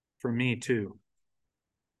for me too.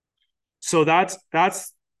 So that's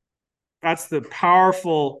the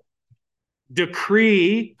powerful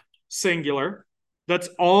decree, singular. That's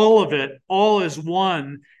all of it. All is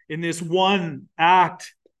one in this one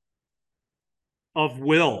act of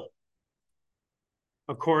will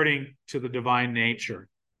according to the divine nature,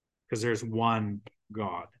 because there's one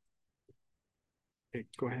God. Okay,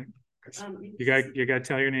 go ahead. You got to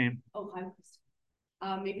tell your name. Oh,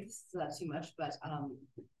 hi. Maybe this is too much, but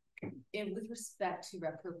with respect to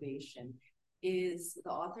reprobation, is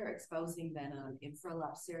the author espousing then an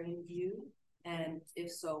infralapsarian view? And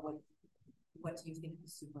if so, what do you think of the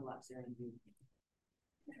supralapsarian view?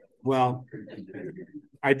 Well,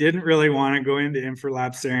 I didn't really want to go into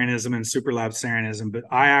infralapsarianism and supralapsarianism, but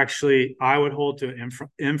I would hold to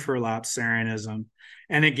infralapsarianism.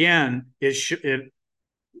 And again,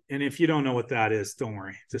 and if you don't know what that is, don't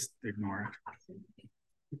worry, just ignore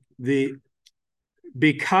it.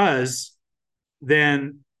 Because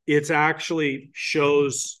then it actually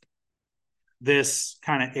shows this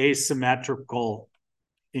kind of asymmetrical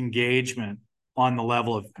engagement on the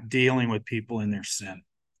level of dealing with people in their sin,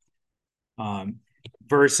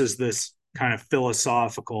 versus this kind of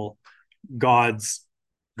philosophical God's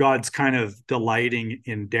kind of delighting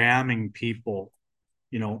in damning people,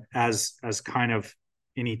 as kind of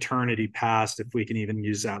in eternity past, if we can even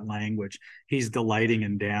use that language. He's delighting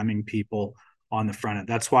in damning people on the front end.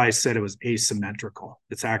 That's why I said it was asymmetrical.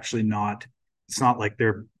 It's actually not. It's not like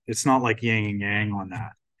yin and yang on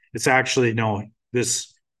that. It's actually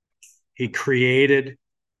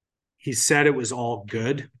he said it was all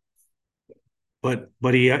good, but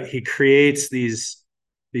he creates these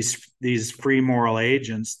free moral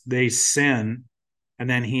agents. They sin, and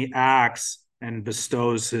then he acts and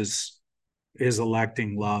bestows his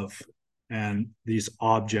electing love and these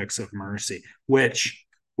objects of mercy, which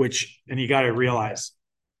and you got to realize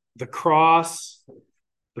the cross,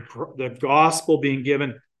 the gospel being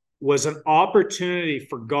given was an opportunity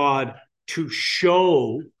for God to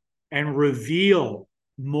show and reveal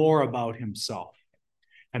more about himself.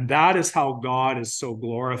 And that is how God is so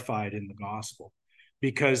glorified in the gospel,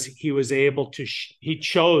 because he was able to, he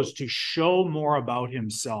chose to show more about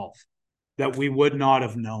himself that we would not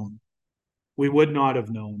have known. We would not have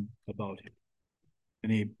known about him.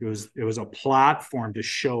 And it was a platform to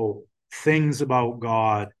show things about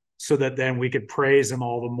God so that then we could praise him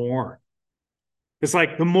all the more. It's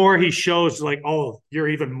like the more he shows, like, oh, you're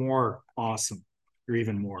even more awesome. You're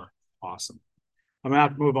even more awesome. I'm gonna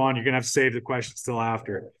have to move on. You're gonna have to save the questions till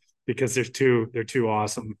after, because they're too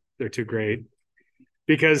awesome. They're too great.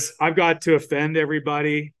 Because I've got to offend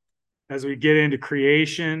everybody as we get into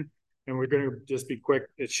creation, and we're gonna just be quick.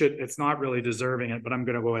 It's not really deserving it, but I'm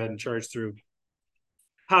gonna go ahead and charge through.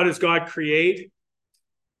 How does God create?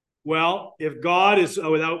 Well, if God is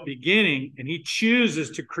without beginning and he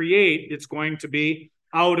chooses to create, it's going to be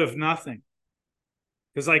out of nothing.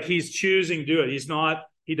 Because like he's choosing to do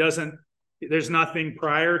it. There's nothing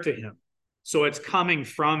prior to him. So it's coming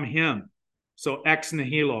from him. So ex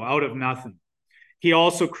nihilo, out of nothing. He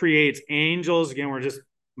also creates angels. Again,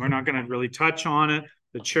 we're not going to really touch on it.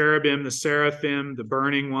 The cherubim, the seraphim, the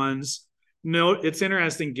burning ones. Note, it's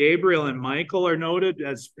interesting. Gabriel and Michael are noted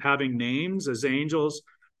as having names as angels.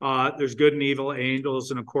 There's good and evil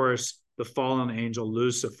angels, and of course, the fallen angel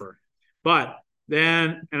Lucifer. But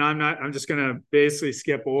then, and I'm just going to basically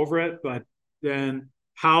skip over it, but then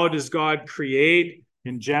how does God create?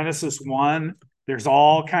 In Genesis 1, there's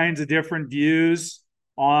all kinds of different views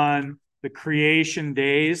on the creation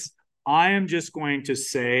days. I am just going to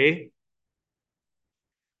say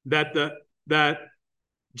that that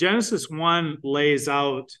Genesis 1 lays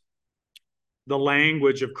out the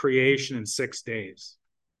language of creation in 6 days.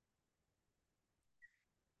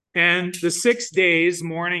 And the 6 days,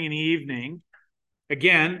 morning and evening,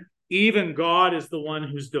 again, even God is the one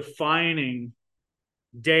who's defining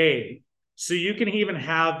day. So you can even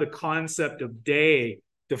have the concept of day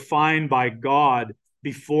defined by God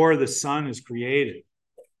before the sun is created.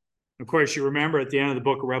 Of course, you remember at the end of the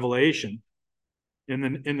book of Revelation, in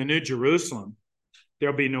the New Jerusalem,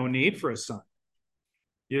 there'll be no need for a sun.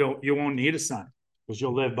 You won't need a sun because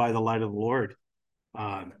you'll live by the light of the Lord.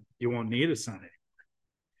 You won't need a sun anymore.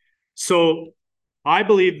 So I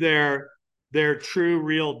believe they're true,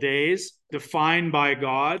 real days defined by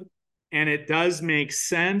God. And it does make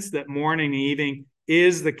sense that morning and evening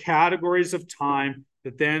is the categories of time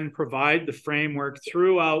that then provide the framework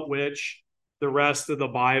throughout which the rest of the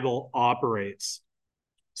Bible operates.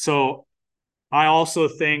 So I also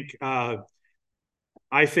think,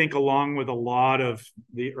 I think along with a lot of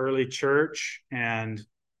the early church and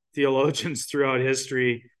theologians throughout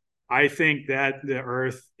history, I think that the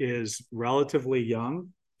earth is relatively young.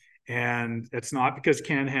 And it's not because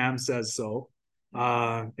Ken Ham says so.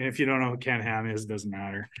 And if you don't know who Ken Ham is, it doesn't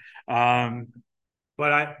matter.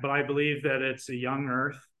 But I believe that it's a young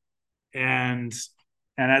earth, and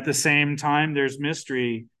at the same time, there's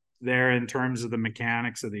mystery there in terms of the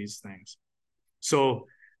mechanics of these things. So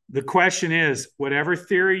the question is, whatever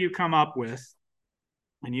theory you come up with,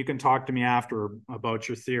 and you can talk to me after about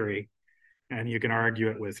your theory, and you can argue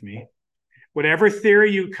it with me. Whatever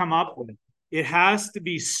theory you come up with, it has to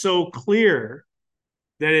be so clear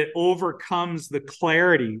that it overcomes the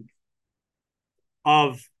clarity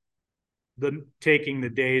of taking the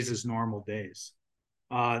days as normal days.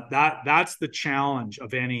 That's the challenge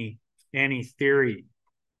of any theory.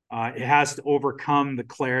 It has to overcome the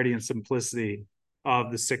clarity and simplicity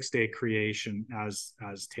of the 6-day creation as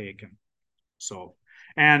taken. So,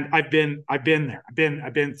 and I've been there.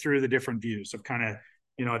 I've been through the different views. I've kind of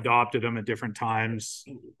adopted them at different times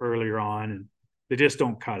earlier on, and they just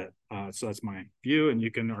don't cut it. So that's my view, and you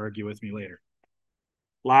can argue with me later.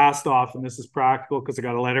 Last off, and this is practical because I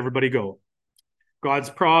got to let everybody go.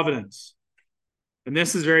 God's providence. And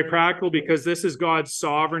this is very practical because this is God's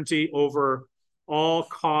sovereignty over all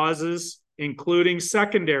causes, including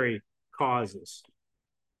secondary causes.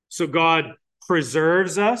 So God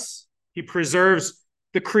preserves us. He preserves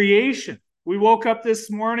the creation. We woke up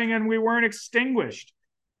this morning and we weren't extinguished.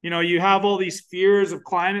 You have all these fears of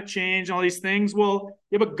climate change, all these things. Well,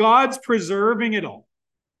 yeah, but God's preserving it all.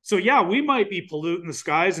 So yeah, we might be polluting the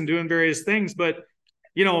skies and doing various things, but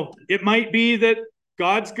it might be that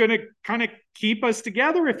God's going to kind of keep us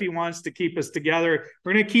together if he wants to keep us together.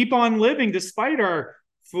 We're going to keep on living despite our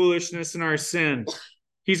foolishness and our sin.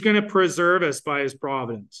 He's going to preserve us by his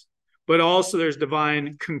providence. But also there's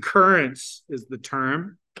divine concurrence is the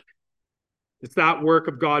term. It's that work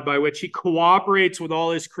of God by which he cooperates with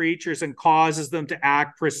all his creatures and causes them to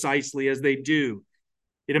act precisely as they do.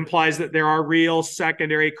 It implies that there are real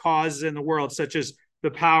secondary causes in the world, such as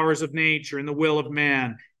the powers of nature and the will of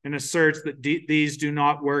man, and asserts that these do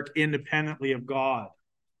not work independently of God.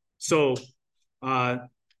 So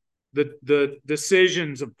the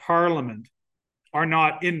decisions of Parliament are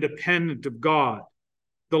not independent of God.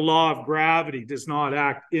 The law of gravity does not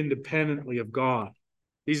act independently of God.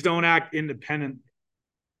 These don't act independently.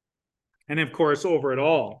 And of course, over it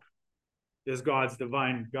all is God's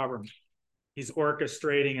divine government. He's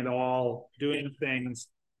orchestrating it all, doing things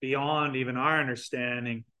beyond even our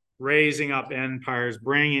understanding, raising up empires,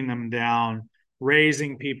 bringing them down,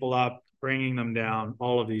 raising people up, bringing them down,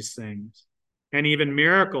 all of these things. And even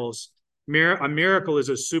miracles. A miracle is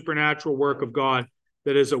a supernatural work of God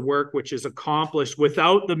that is a work which is accomplished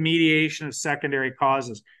without the mediation of secondary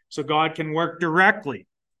causes. So God can work directly.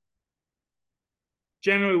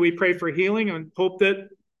 Generally, we pray for healing and hope that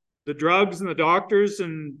the drugs and the doctors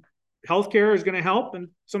and healthcare is going to help and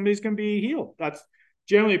somebody's going to be healed.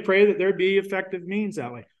 generally pray that there be effective means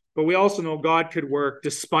that way. But we also know God could work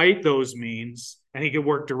despite those means, and he could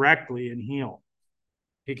work directly and heal.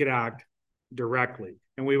 He could act directly.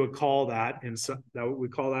 And we would call that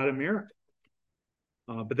a miracle.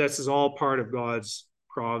 But this is all part of God's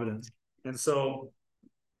providence. And so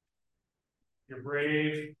you're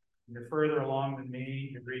brave, you're further along than me.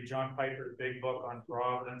 You read John Piper's big book on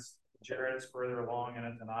providence. Jared's further along in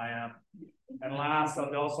it than I am. And last,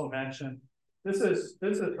 I'll also mention, this is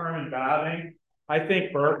Herman Bavinck. I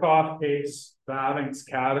think Burkhoff takes Bavinck's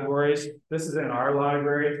categories. This is in our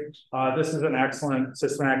library. This is an excellent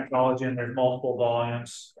systematic theology, and there's multiple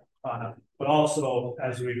volumes on it. But also,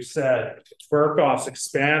 as we've said, Burkhoff's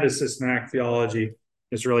expanded systematic theology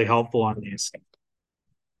is really helpful on these.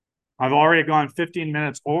 I've already gone 15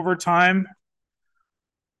 minutes over time.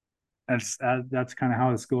 That's kind of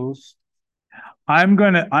how this goes. I'm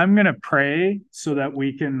gonna pray so that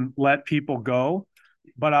we can let people go,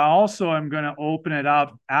 but I also am going to open it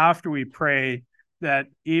up after we pray, that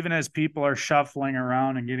even as people are shuffling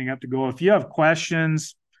around and getting up to go, if you have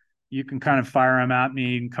questions, you can kind of fire them at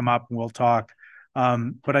me and come up and we'll talk.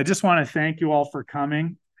 But I just want to thank you all for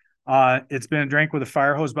coming. It's been a drink with a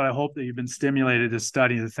fire hose, but I hope that you've been stimulated to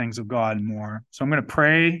study the things of God more. So I'm going to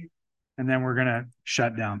pray, and then we're going to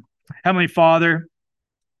shut down. Heavenly Father,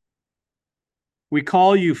 we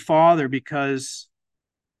call you Father because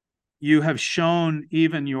you have shown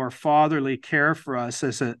even your fatherly care for us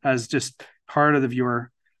as just part of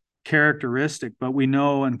your characteristic, but we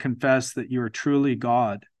know and confess that you are truly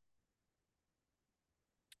God.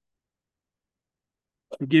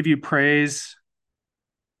 We give you praise,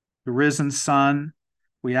 the risen Son.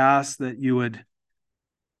 We ask that you would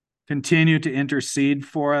continue to intercede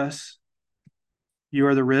for us. You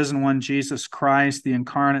are the risen one, Jesus Christ, the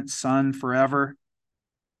incarnate Son forever.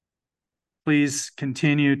 Please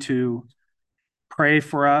continue to pray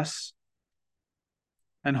for us.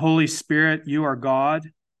 And Holy Spirit, you are God.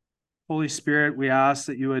 Holy Spirit, we ask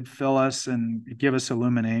that you would fill us and give us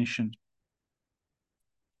illumination.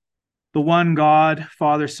 The one God,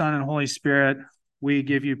 Father, Son, and Holy Spirit, we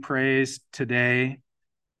give you praise today.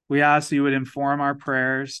 We ask that you would inform our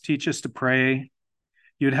prayers, teach us to pray.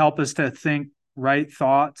 You would help us to think right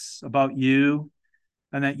thoughts about you,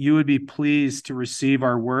 and that you would be pleased to receive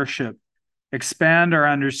our worship. Expand our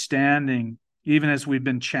understanding, even as we've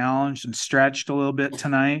been challenged and stretched a little bit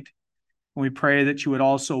tonight. We pray that you would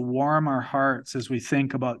also warm our hearts as we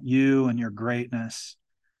think about you and your greatness.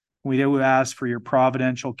 We do ask for your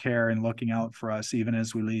providential care in looking out for us, even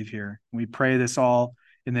as we leave here. We pray this all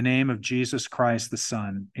in the name of Jesus Christ, the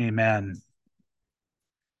Son. Amen.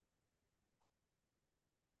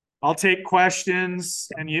 I'll take questions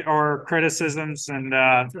or criticisms, and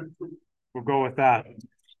we'll go with that.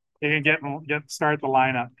 You can start the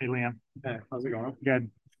lineup. Hey, Liam. Hey, how's it going?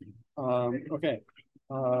 Good. Okay.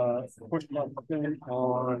 Quick question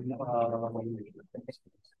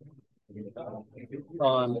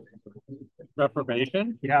on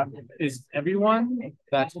reprobation. Yeah. Is everyone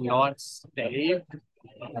that's not saved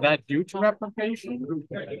that due to reprobation,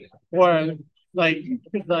 or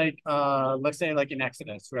let's say like in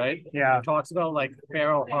Exodus, right? Yeah. It talks about like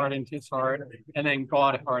Pharaoh hardened his heart, and then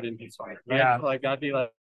God hardened his heart, right? Yeah. So, like that'd be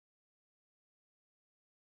like